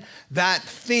 and then that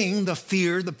thing, the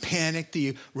fear, the panic,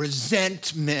 the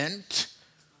resentment,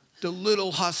 the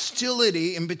little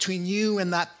hostility in between you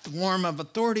and that form of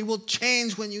authority will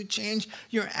change when you change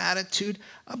your attitude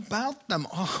about them.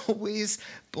 Always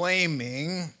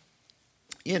blaming.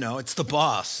 It's the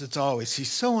boss.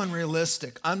 He's so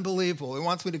unrealistic, unbelievable. He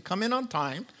wants me to come in on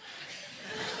time.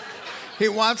 He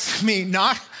wants me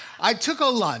I took a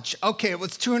lunch. Okay, it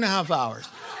was 2.5 hours.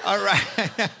 All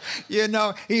right.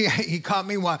 He caught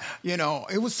me one.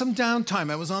 It was some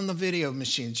downtime. I was on the video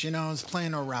machines. I was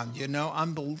playing around.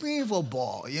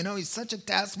 Unbelievable. He's such a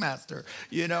taskmaster.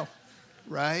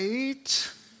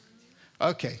 Right?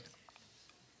 Okay.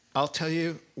 I'll tell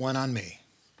you one on me.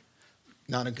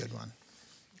 Not a good one.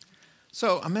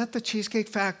 So I'm at the Cheesecake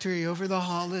Factory over the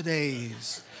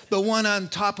holidays. The one on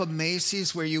top of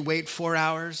Macy's where you wait 4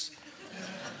 hours.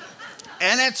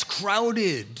 And it's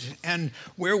crowded, and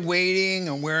we're waiting,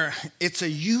 and it's a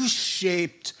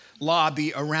U-shaped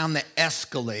lobby around the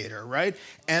escalator, right?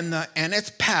 And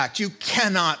it's packed. You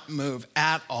cannot move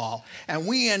at all. And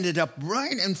we ended up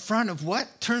right in front of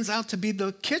what turns out to be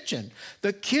the kitchen.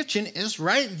 The kitchen is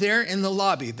right there in the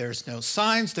lobby. There's no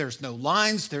signs, there's no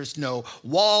lines, there's no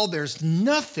wall, there's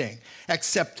nothing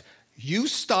except you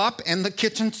stop and the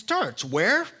kitchen starts.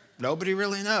 Where? Nobody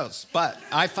really knows, but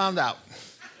I found out.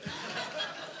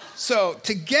 So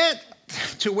to get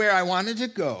to where I wanted to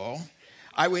go,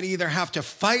 I would either have to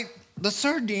fight the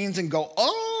sardines and go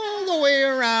all the way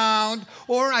around,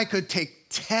 or I could take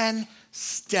 10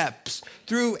 steps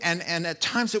through, and at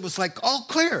times it was like all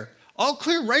clear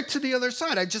right to the other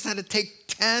side. I just had to take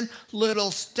 10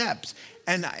 little steps.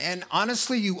 And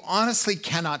honestly, you honestly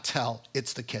cannot tell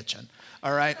it's the kitchen,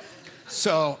 all right?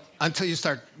 So until you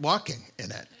start walking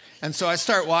in it. And so I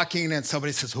start walking and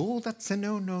somebody says, oh, that's a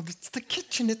no, it's the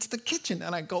kitchen.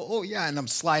 And I go, oh yeah, and I'm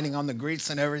sliding on the grease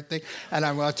and everything. And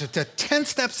I'm about to 10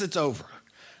 steps, it's over,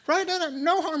 right? And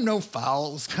no harm, no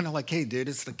foul. It was kind of like, hey dude,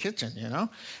 it's the kitchen, you know?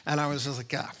 And I was just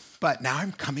like, yeah, but now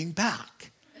I'm coming back.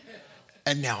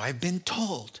 And now I've been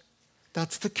told,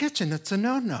 that's the kitchen, it's a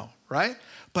no, right?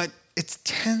 But it's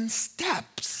 10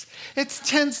 steps. It's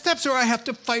 10 steps, or I have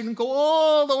to fight and go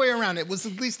all the way around. It was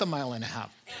at least a mile and a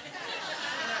half.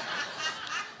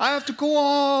 I have to go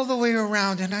all the way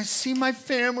around, and I see my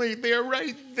family. They're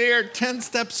right there, 10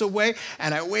 steps away,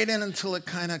 and I waited until it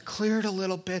kind of cleared a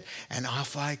little bit, and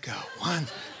off I go. 1,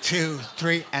 2,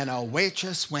 3, and a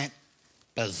waitress went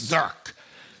berserk.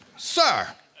 Sir,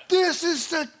 this is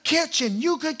the kitchen.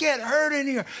 You could get hurt in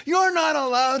here. You're not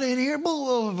allowed in here, blah,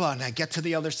 blah, blah, blah. And I get to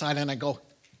the other side, and I go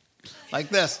like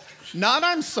this. Not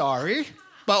I'm sorry,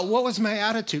 but what was my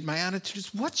attitude? My attitude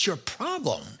is, what's your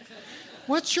problem?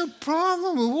 What's your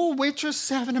problem? Oh, waitress is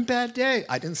having a bad day.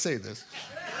 I didn't say this.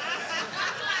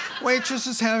 Waitress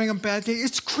is having a bad day.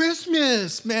 It's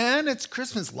Christmas, man. It's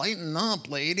Christmas. Lighten up,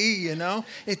 lady, you know.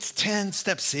 It's 10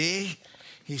 steps. See?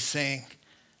 He's saying,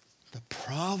 the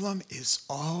problem is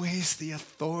always the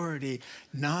authority,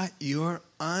 not your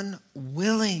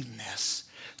unwillingness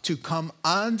to come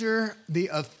under the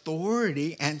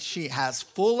authority, and she has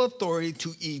full authority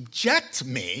to eject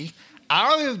me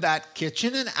out of that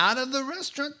kitchen and out of the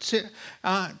restaurant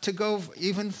to go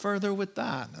even further with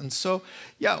that. And so,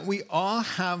 yeah, we all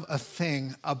have a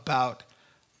thing about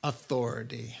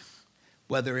authority,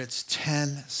 whether it's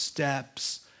 10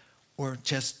 steps or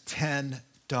just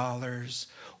 $10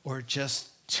 or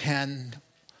just 10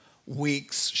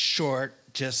 weeks short,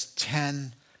 just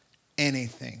 10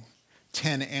 anything,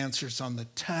 10 answers on the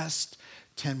test,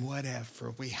 10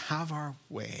 whatever. We have our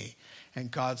way. And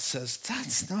God says,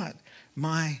 that's not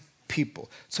my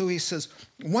people. So he says,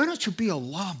 why don't you be a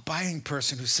law-abiding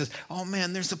person who says, oh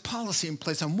man, there's a policy in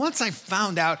place. And once I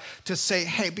found out to say,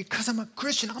 hey, because I'm a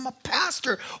Christian, I'm a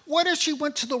pastor. What if she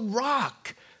went to the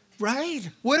Rock, right?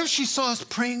 What if she saw us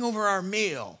praying over our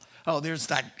meal? Oh, there's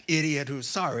that idiot who's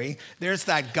sorry. There's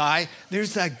that guy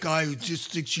who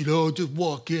just thinks, just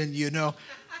walk in,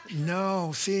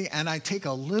 No, see, and I take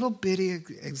a little bitty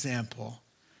example,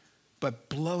 but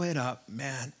blow it up,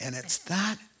 man. And it's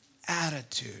that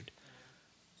attitude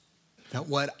that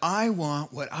what I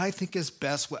want, what I think is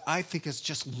best, what I think is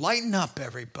just lighten up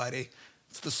everybody.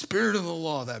 It's the spirit of the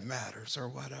law that matters or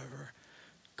whatever.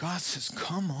 God says,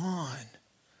 come on.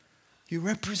 You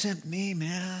represent me,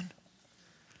 man.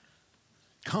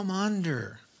 Come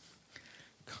under.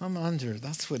 Come under.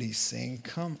 That's what he's saying.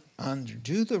 Come under.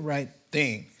 Do the right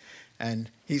thing.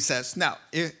 And he says, now,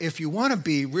 if you want to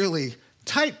be really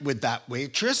tight with that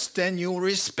waitress, then you'll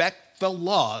respect the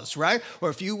laws, right? Or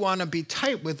if you want to be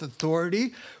tight with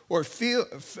authority or feel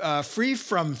free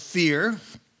from fear,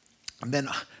 then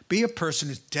be a person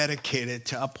who's dedicated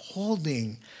to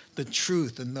upholding the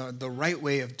truth and the right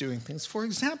way of doing things. For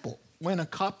example, when a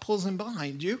cop pulls in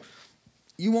behind you,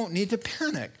 you won't need to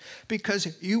panic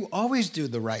because you always do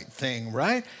the right thing,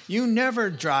 right? You never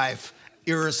drive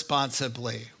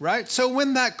irresponsibly, right? So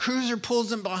when that cruiser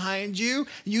pulls in behind you,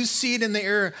 you see it in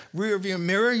the rear view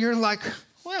mirror, you're like,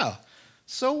 well,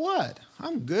 so what?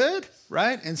 I'm good,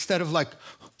 right? Instead of like,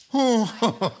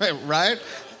 oh, right?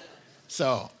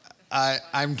 So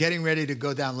I'm getting ready to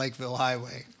go down Lakeville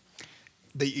Highway,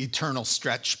 the eternal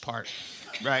stretch part,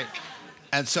 right?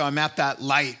 And so I'm at that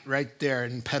light right there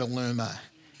in Petaluma,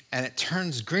 and it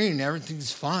turns green,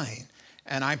 everything's fine.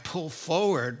 And I pull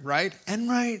forward, right? And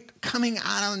right coming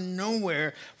out of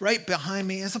nowhere, right behind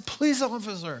me is a police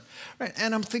officer, right?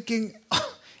 And I'm thinking,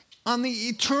 oh, on the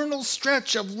eternal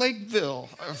stretch of Lakeville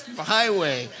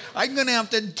Highway. I'm going to have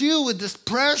to deal with this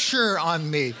pressure on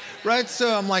me, right?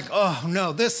 So I'm like, oh,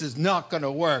 no, this is not going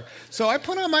to work. So I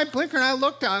put on my blinker and I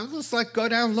looked. I was just like go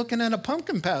down looking at a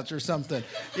pumpkin patch or something.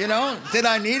 You know, did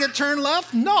I need to turn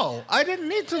left? No, I didn't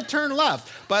need to turn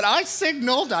left. But I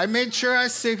signaled. I made sure I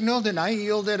signaled and I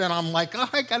yielded. And I'm like, oh,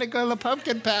 I got to go to the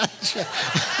pumpkin patch.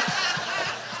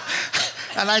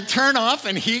 And I turn off,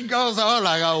 and he goes on.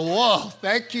 I go, whoa,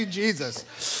 thank you,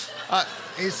 Jesus.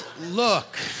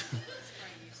 Look,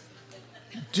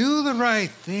 do the right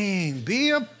thing. Be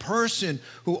a person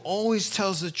who always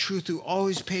tells the truth, who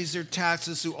always pays their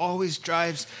taxes, who always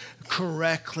drives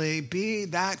correctly. Be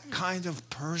that kind of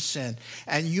person.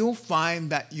 And you'll find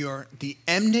that the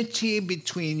enmity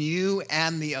between you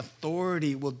and the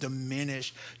authority will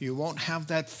diminish. You won't have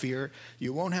that fear.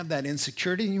 You won't have that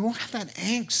insecurity. And you won't have that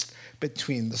angst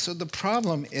between them. So the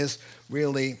problem is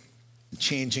really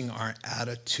changing our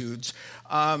attitudes.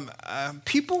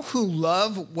 People who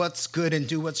love what's good and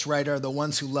do what's right are the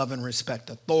ones who love and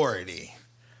respect authority.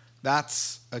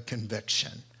 That's a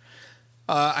conviction.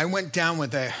 I went down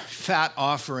with a fat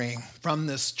offering from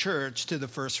this church to the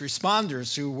first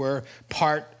responders who were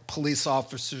part police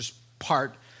officers,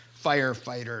 part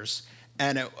firefighters.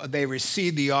 And they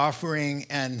received the offering,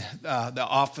 and the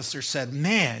officer said,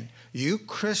 man, you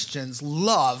Christians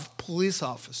love police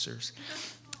officers.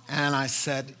 And I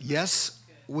said, yes,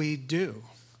 we do.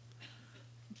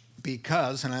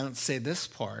 Because, and I don't say this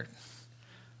part,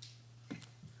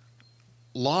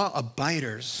 law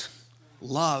abiders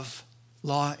love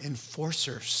law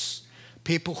enforcers.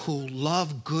 People who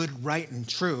love good, right, and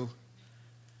true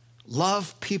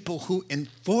love people who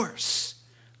enforce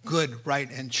good,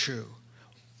 right, and true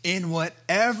in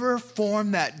whatever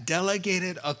form that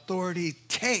delegated authority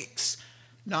takes,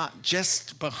 not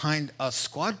just behind a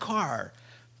squad car,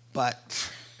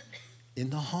 but in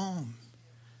the home,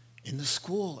 in the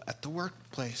school, at the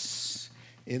workplace,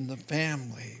 in the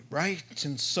family, right?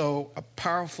 And so a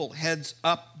powerful heads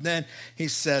up. Then he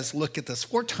says, look at this,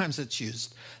 4 times it's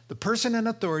used. The person in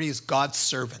authority is God's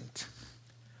servant.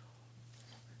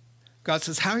 God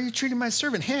says, how are you treating my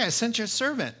servant? Hey, I sent you a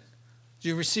servant. Did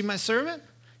you receive my servant?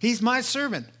 He's my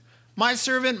servant. My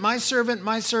servant, my servant,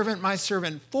 my servant, my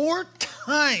servant. 4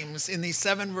 times in these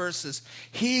 7 verses,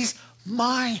 he's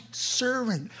my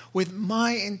servant. With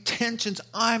my intentions,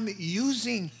 I'm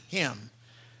using him.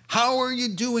 How are you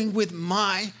doing with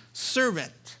my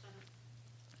servant?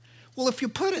 Well, if you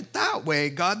put it that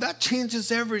way, God, that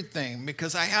changes everything,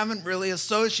 because I haven't really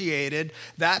associated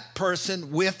that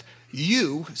person with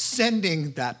you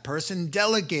sending that person,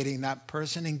 delegating that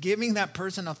person, and giving that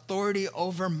person authority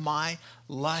over my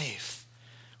life.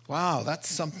 Wow, that's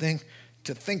something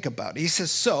to think about. He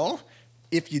says, so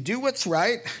if you do what's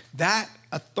right, that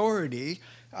authority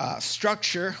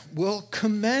structure will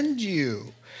commend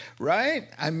you, right?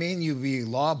 I mean, you be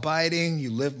law-abiding,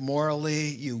 you live morally,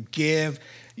 you give,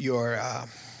 you're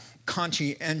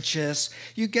conscientious,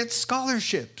 you get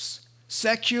scholarships.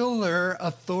 Secular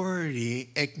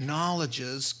authority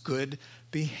acknowledges good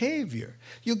behavior.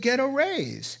 You'll get a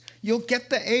raise. You'll get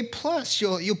the A+.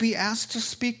 You'll be asked to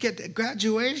speak at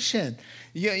graduation.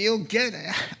 You'll get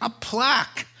a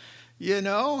plaque. You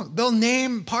know, they'll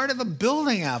name part of the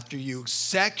building after you.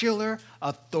 Secular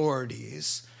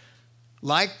authorities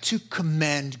like to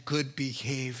commend good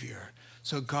behavior.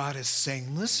 So God is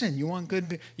saying, listen,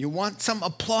 you want some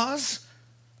applause?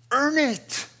 Earn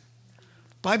it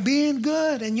by being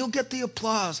good, and you'll get the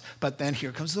applause. But then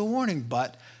here comes the warning,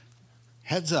 but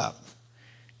heads up.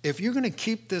 If you're going to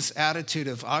keep this attitude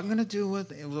of, I'm going to do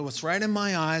what's right in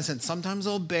my eyes, and sometimes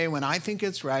obey when I think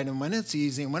it's right, and when it's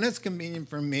easy, and when it's convenient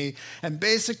for me, and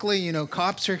basically,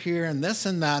 cops are here, and this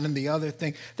and that, and the other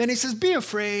thing, then he says, be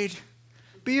afraid.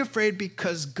 Be afraid,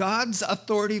 because God's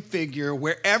authority figure,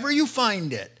 wherever you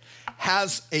find it,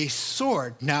 has a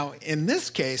sword. Now, in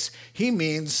this case, he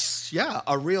means,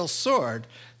 a real sword,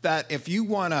 that if you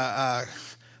want to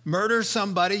murder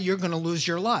somebody, you're going to lose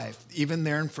your life, even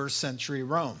there in first century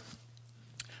Rome.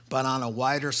 But on a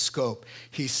wider scope,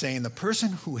 he's saying the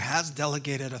person who has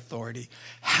delegated authority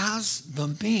has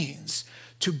the means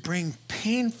to bring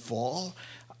painful,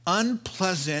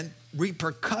 unpleasant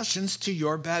repercussions to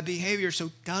your bad behavior.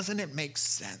 So doesn't it make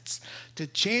sense to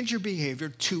change your behavior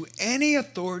to any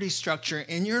authority structure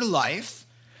in your life?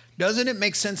 Doesn't it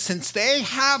make sense, since they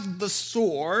have the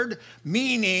sword,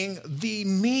 meaning the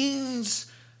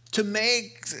means to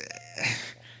make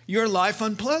your life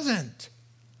unpleasant?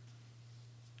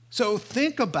 So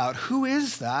think about, who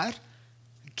is that?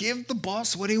 Give the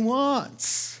boss what he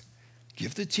wants.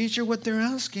 Give the teacher what they're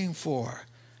asking for.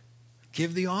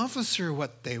 Give the officer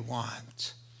what they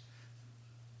want.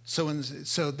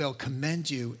 So they'll commend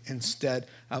you instead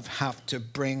of have to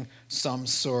bring some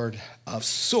sort of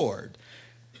sword.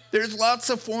 There's lots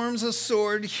of forms of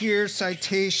sword here,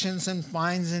 citations and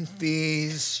fines and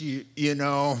fees. You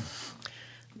know,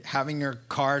 having your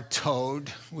car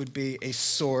towed would be a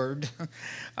sword.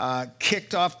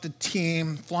 Kicked off the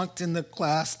team, flunked in the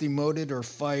class, demoted or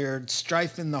fired,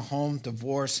 strife in the home,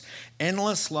 divorce,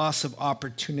 endless loss of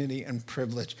opportunity and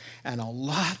privilege. And a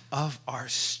lot of our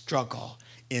struggle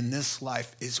in this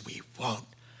life is we won't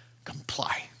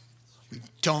comply. We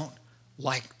don't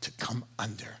like to come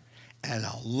under. And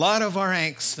a lot of our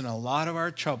angst and a lot of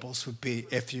our troubles would be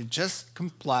if you just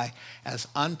comply as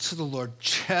unto the Lord.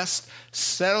 Just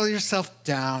settle yourself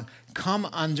down, come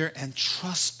under, and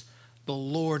trust the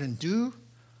Lord and do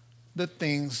the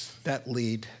things that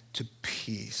lead to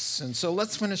peace. And so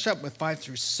let's finish up with 5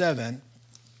 through 7.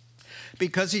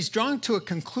 Because he's drawn to a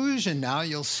conclusion now,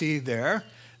 you'll see there.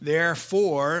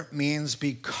 Therefore means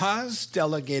because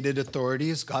delegated authority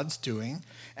is God's doing,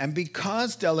 and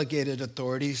because delegated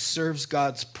authority serves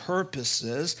God's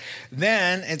purposes,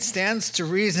 then it stands to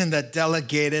reason that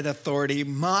delegated authority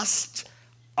must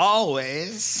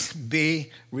always be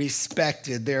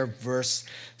respected. There, verse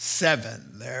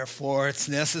 7. Therefore, it's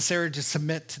necessary to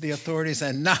submit to the authorities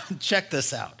and not, check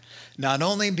this out, not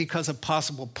only because of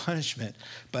possible punishment,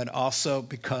 but also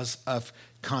because of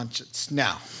conscience.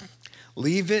 Now,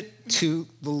 leave it to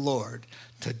the Lord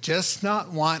to just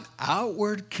not want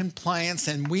outward compliance,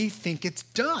 and we think it's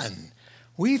done.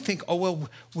 We think, oh, well,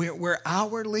 we're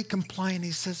outwardly compliant.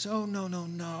 He says, oh,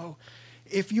 no.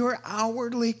 If you're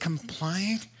outwardly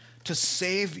compliant to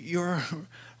save your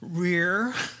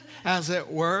rear, as it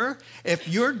were, if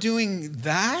you're doing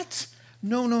that,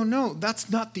 no, that's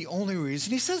not the only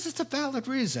reason. He says it's a valid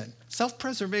reason.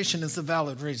 Self-preservation is a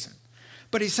valid reason.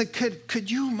 But he said,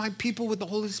 could you, my people with the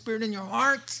Holy Spirit in your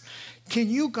hearts, can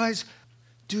you guys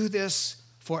do this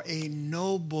for a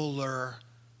nobler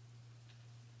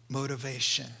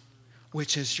motivation,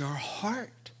 which is your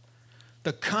heart?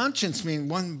 The conscience,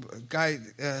 one guy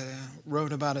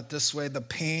wrote about it this way: the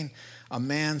pain a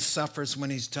man suffers when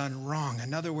he's done wrong.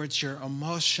 In other words, your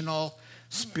emotional,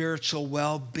 spiritual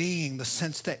well-being, the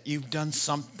sense that you've done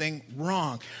something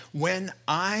wrong. When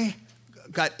I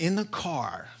got in the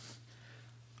car,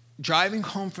 driving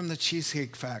home from the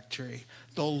Cheesecake Factory,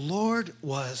 the Lord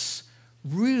was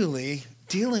really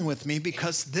dealing with me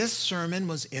because this sermon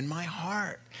was in my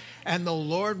heart. And the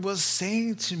Lord was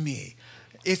saying to me,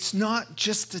 it's not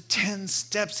just the 10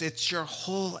 steps, it's your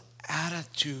whole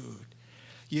attitude.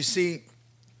 You see,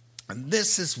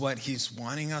 this is what he's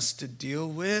wanting us to deal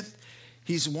with.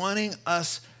 He's wanting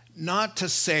us not to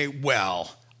say,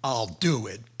 well, I'll do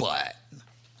it, but.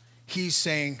 He's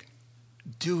saying,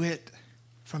 do it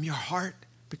from your heart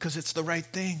because it's the right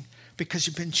thing, because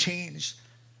you've been changed,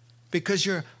 because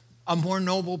you're a more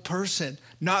noble person,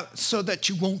 not so that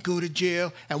you won't go to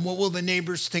jail and what will the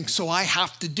neighbors think, so I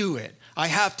have to do it. I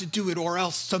have to do it or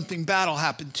else something bad will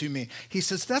happen to me. He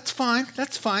says, that's fine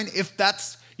if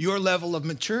that's your level of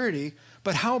maturity,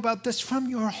 but how about this from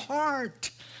your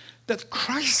heart? That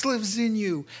Christ lives in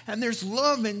you and there's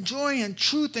love and joy and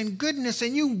truth and goodness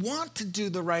and you want to do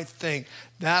the right thing.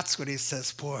 That's what he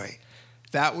says, boy.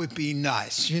 That would be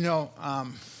nice.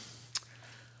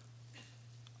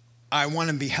 I want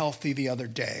to be healthy the other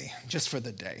day, just for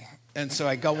the day. And so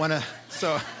I got one of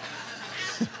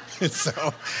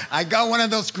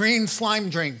those green slime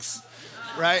drinks,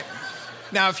 right?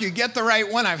 Now, if you get the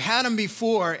right one, I've had them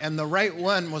before, and the right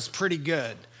one was pretty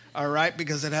good, all right,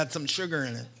 because it had some sugar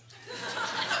in it.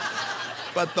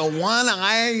 But the one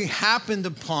I happened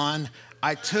upon,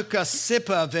 I took a sip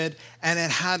of it, and it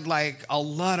had like a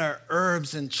lot of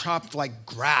herbs and chopped like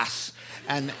grass.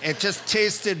 And it just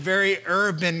tasted very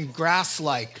urban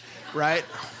grass-like, right?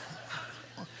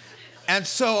 And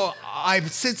so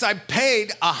since I paid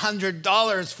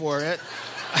 $100 for it,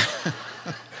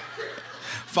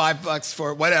 $5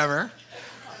 for it, whatever,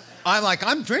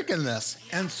 I'm drinking this.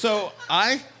 And so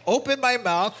I opened my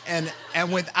mouth, and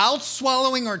without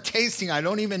swallowing or tasting, I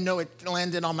don't even know it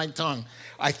landed on my tongue.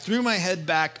 I threw my head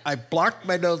back, I blocked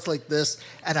my nose like this,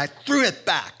 and I threw it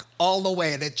back all the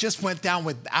way, and it just went down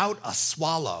without a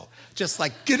swallow. Just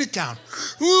like, get it down.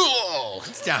 Whoa,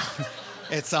 it's down.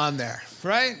 It's on there,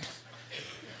 right?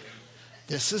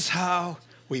 This is how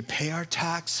we pay our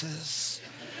taxes.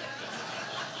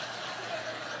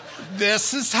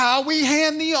 This is how we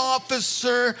hand the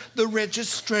officer the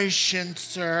registration,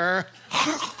 sir.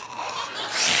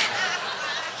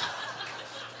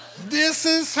 This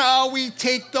is how we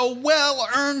take the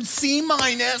well-earned C-.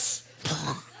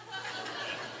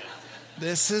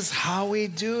 This is how we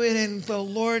do it. And the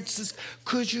Lord says,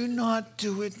 could you not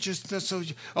do it just so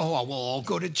you, well, I'll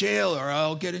go to jail or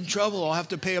I'll get in trouble. I'll have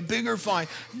to pay a bigger fine.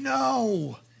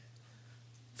 No.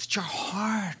 It's your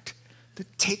heart. To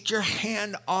take your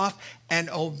hand off, and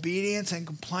obedience and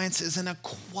compliance is an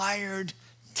acquired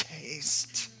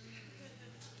taste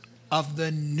of the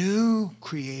new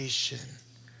creation.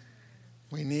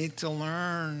 We need to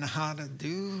learn how to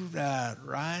do that,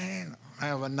 right? I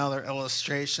have another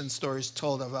illustration. Stories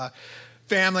told of a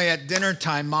family at dinner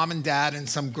time, mom and dad and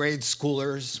some grade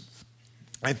schoolers.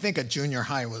 I think a junior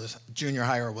higher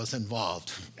was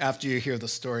involved. After you hear the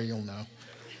story, you'll know.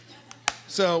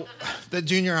 So the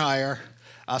junior higher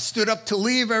stood up to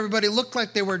leave. Everybody looked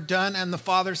like they were done, and the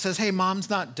father says, hey, mom's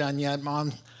not done yet.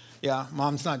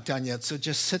 Mom's not done yet, so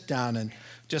just sit down and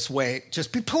just wait.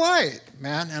 Just be polite,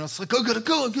 man. And it's like, go.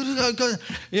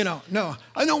 No,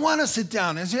 I don't want to sit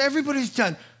down. I said, everybody's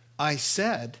done. I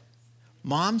said,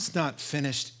 mom's not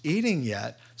finished eating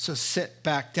yet, so sit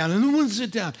back down. And I don't want to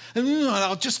sit down. And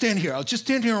I'll just stand here. I'll just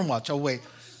stand here and watch. I'll wait.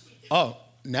 Oh,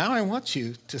 now I want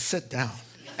you to sit down.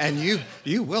 And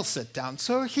you will sit down.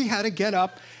 So he had to get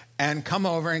up and come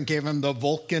over and gave him the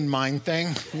Vulcan mind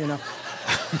thing,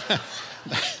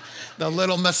 the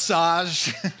little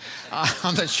massage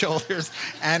on the shoulders,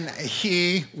 and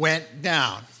he went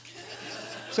down.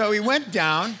 So he went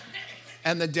down,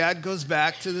 and the dad goes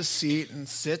back to the seat and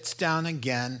sits down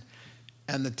again,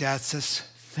 and the dad says,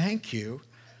 thank you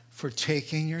for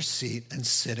taking your seat and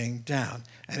sitting down.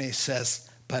 And he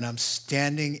says, but I'm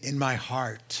standing in my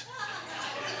heart.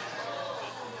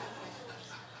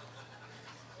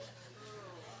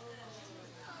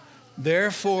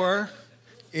 Therefore,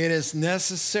 it is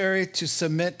necessary to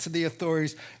submit to the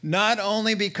authorities, not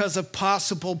only because of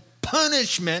possible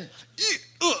punishment,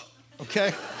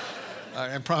 okay?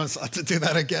 I promise not to do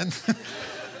that again,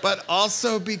 but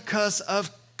also because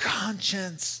of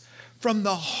conscience from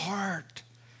the heart.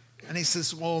 And he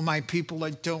says, well, my people,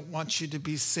 I don't want you to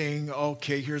be saying,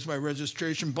 okay, here's my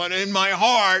registration, but in my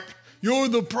heart, you're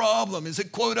the problem. Is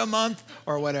it quota month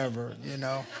or whatever,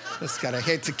 I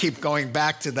hate to keep going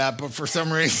back to that, but for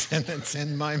some reason it's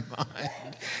in my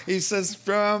mind. He says,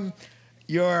 from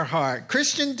your heart.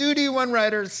 Christian duty, one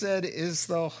writer said, is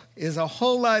a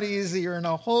whole lot easier and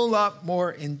a whole lot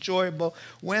more enjoyable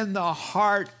when the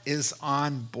heart is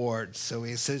on board. So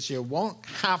he says you won't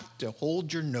have to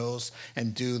hold your nose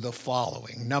and do the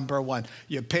following. Number one,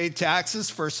 you pay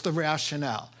taxes. First, the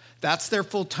rationale. That's their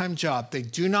full-time job. They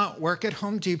do not work at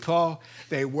Home Depot.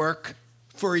 They work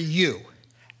for you.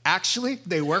 Actually,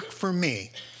 they work for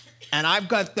me. And I've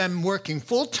got them working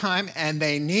full-time, and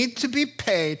they need to be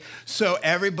paid, so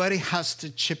everybody has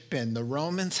to chip in. The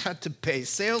Romans had to pay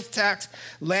sales tax,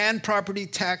 land property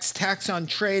tax, tax on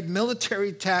trade,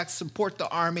 military tax, support the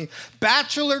army,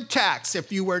 bachelor tax.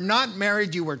 If you were not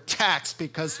married, you were taxed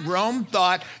because Rome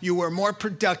thought you were more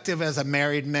productive as a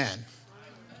married man.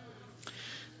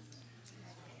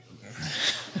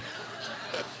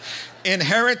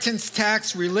 Inheritance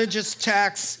tax, religious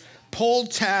tax, poll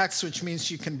tax, which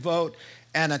means you can vote,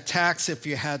 and a tax if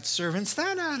you had servants.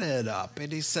 That added up.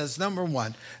 And he says, number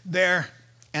one, there,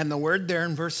 and the word there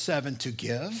in verse 7, to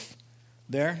give,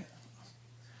 there,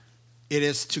 it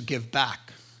is to give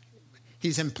back.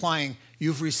 He's implying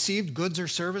you've received goods or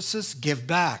services, give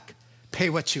back. Pay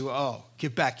what you owe.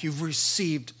 Give back. You've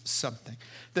received something.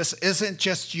 This isn't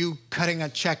just you cutting a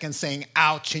check and saying,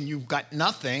 ouch, and you've got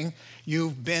nothing.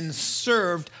 You've been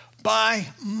served by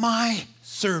my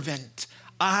servant.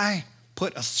 I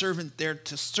put a servant there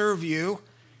to serve you.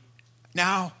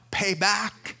 Now pay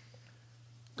back.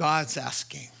 God's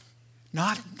asking,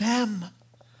 not them.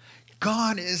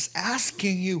 God is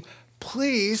asking you,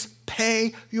 please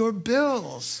pay your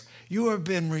bills. You have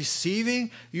been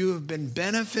receiving, you have been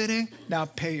benefiting, now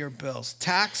pay your bills.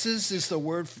 Taxes is the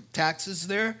word, taxes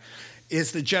there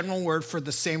is the general word for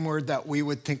the same word that we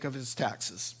would think of as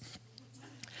taxes.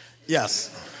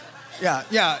 Yes.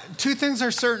 Yeah. Two things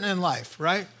are certain in life,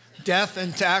 right? Death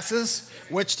and taxes.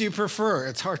 Which do you prefer?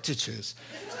 It's hard to choose.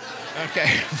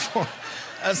 Okay.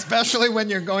 Especially when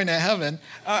you're going to heaven.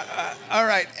 All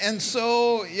right. And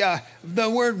so, the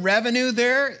word revenue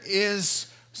there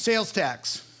is sales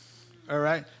tax. All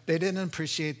right? They didn't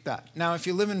appreciate that. Now, if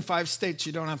you live in 5 states,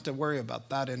 you don't have to worry about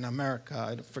that in America.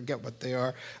 I forget what they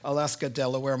are. Alaska,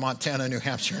 Delaware, Montana, New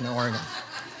Hampshire, and Oregon.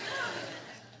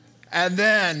 And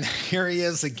then, here he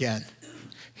is again.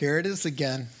 Here it is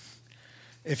again.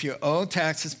 If you owe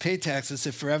taxes, pay taxes.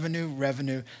 If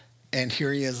revenue, and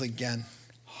here he is again.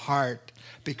 heart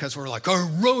because we're like, I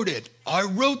wrote it. I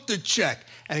wrote the check.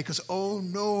 And he goes, oh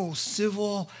no,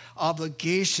 civil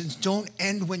obligations don't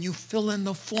end when you fill in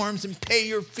the forms and pay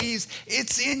your fees.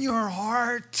 It's in your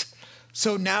heart.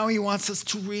 So now he wants us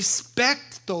to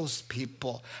respect those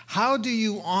people. How do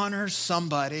you honor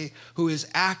somebody who is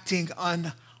acting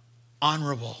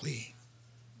unhonorably?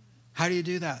 How do you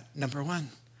do that? Number one,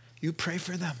 you pray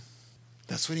for them.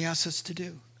 That's what he asks us to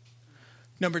do.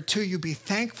 Number two, you be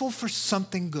thankful for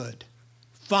something good.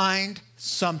 Find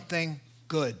something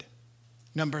good.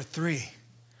 Number three,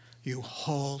 you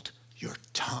hold your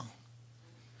tongue.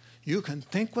 You can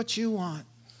think what you want.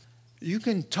 You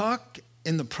can talk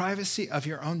in the privacy of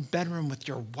your own bedroom with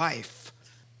your wife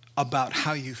about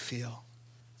how you feel.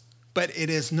 But it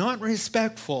is not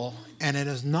respectful and it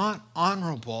is not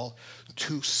honorable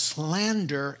to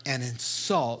slander and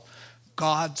insult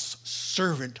God's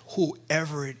servant,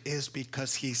 whoever it is,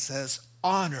 because he says,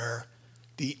 honor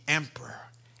the emperor.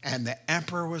 And the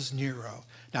emperor was Nero.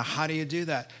 Now, how do you do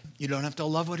that? You don't have to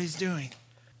love what he's doing.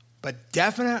 But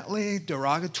definitely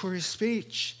derogatory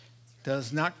speech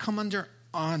does not come under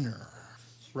honor,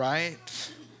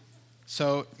 right?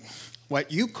 So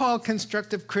what you call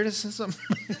constructive criticism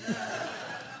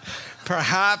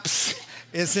perhaps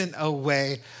isn't a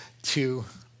way to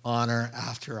honor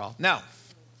after all. Now,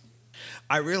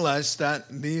 I realize that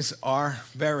these are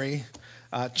very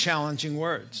challenging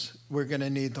words. We're going to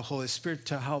need the Holy Spirit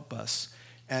to help us,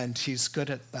 and he's good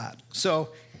at that. So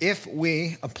if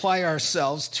we apply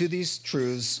ourselves to these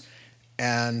truths,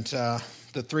 and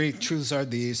the three truths are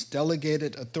these: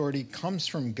 delegated authority comes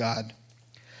from God.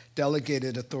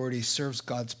 Delegated authority serves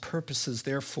God's purposes.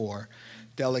 Therefore,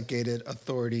 delegated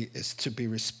authority is to be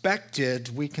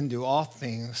respected. We can do all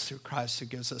things through Christ who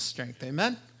gives us strength.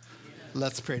 Amen?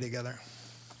 Let's pray together.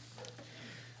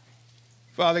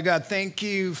 Father God, thank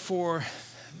you for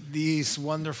these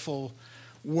wonderful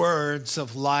words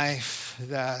of life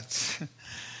that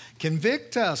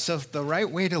convict us of the right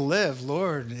way to live.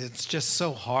 Lord, it's just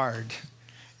so hard.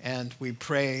 And we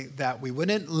pray that we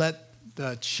wouldn't let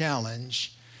the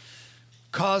challenge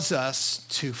cause us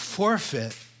to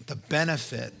forfeit the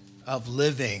benefit of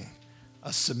living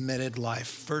a submitted life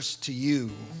first to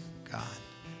you, God.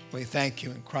 We thank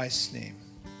you in Christ's name.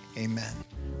 Amen.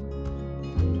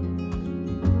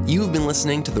 You have been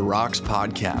listening to the Rocks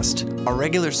Podcast. Our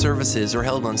regular services are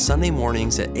held on Sunday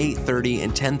mornings at 8:30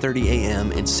 and 10:30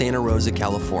 a.m. in Santa Rosa,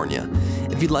 California.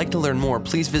 If you'd like to learn more,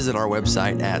 please visit our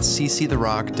website at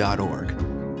cctherock.org.